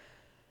command,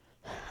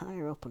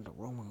 higher up in the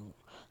Roman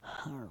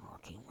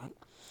hierarchy, right?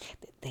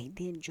 They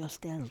did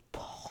just as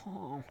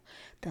Paul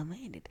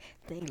demanded.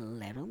 They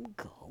let them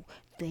go.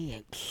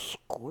 They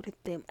escorted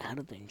them out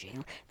of the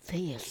jail.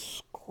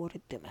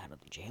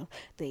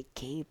 They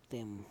gave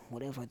them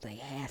whatever they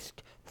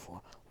asked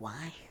for.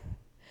 Why?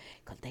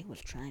 Because they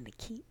was trying to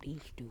keep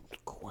these dudes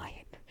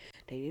quiet.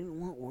 They didn't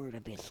want word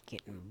of this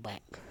getting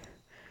back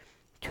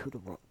to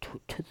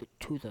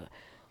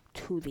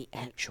the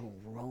actual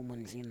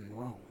Romans in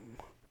Rome.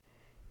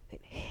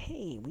 That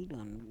hey, we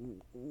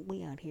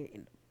out here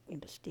in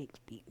the sticks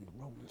beating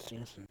Roman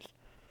citizens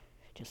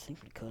just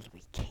simply because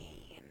we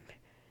can.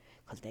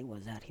 Because they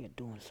was out here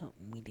doing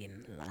something we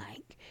didn't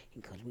like,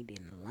 and because we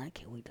didn't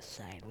like it, we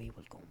decided we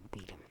was gonna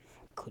beat them.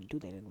 Couldn't do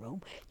that in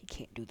Rome. You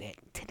can't do that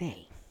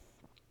today.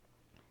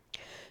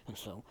 And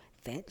so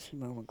that's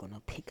where we're going to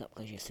pick up,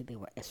 because you see they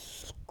were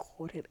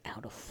escorted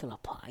out of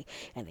Philippi,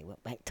 and they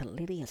went back to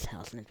Lydia's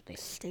house, and after they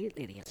stayed at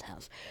Lydia's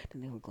house,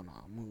 then they were going to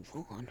move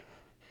on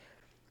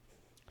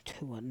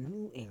to a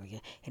new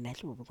area, and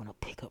that's where we're going to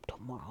pick up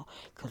tomorrow,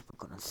 because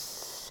we're going to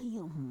see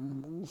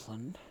them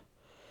moving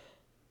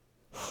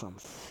from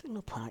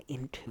Philippi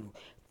into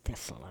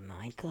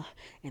Thessalonica,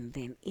 and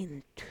then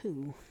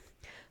into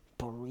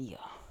Berea.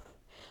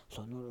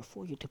 So in order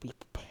for you to be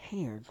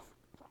prepared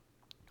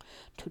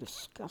to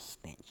discuss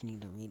that, you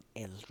need to read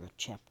Ezra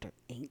chapter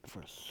 8,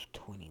 verse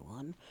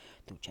 21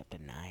 through chapter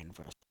 9,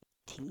 verse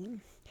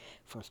 18,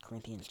 1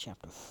 Corinthians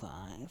chapter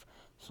 5,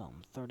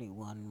 Psalm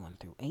 31, 1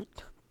 through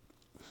 8,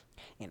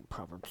 and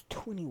Proverbs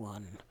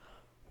 21,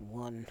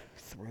 1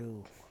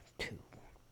 through 2.